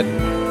being said,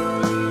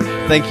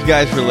 thank you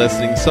guys for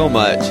listening so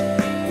much.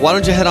 Why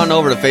don't you head on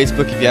over to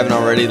Facebook if you haven't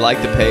already,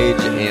 like the page,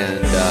 and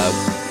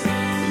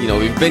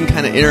we've been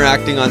kind of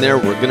interacting on there.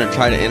 We're going to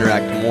try to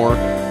interact more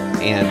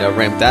and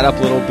ramp that up a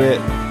little bit.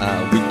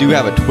 We do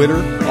have a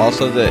Twitter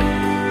also that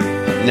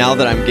now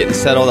that I'm getting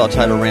settled, I'll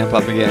try to ramp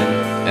up again.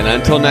 And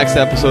until next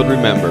episode,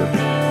 remember,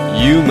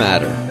 you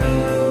matter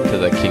to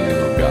the kingdom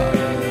of God.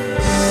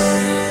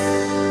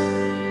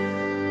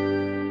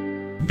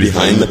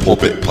 Behind the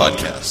Pulpit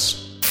Podcast.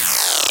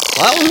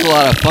 Well, that was a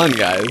lot of fun,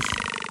 guys.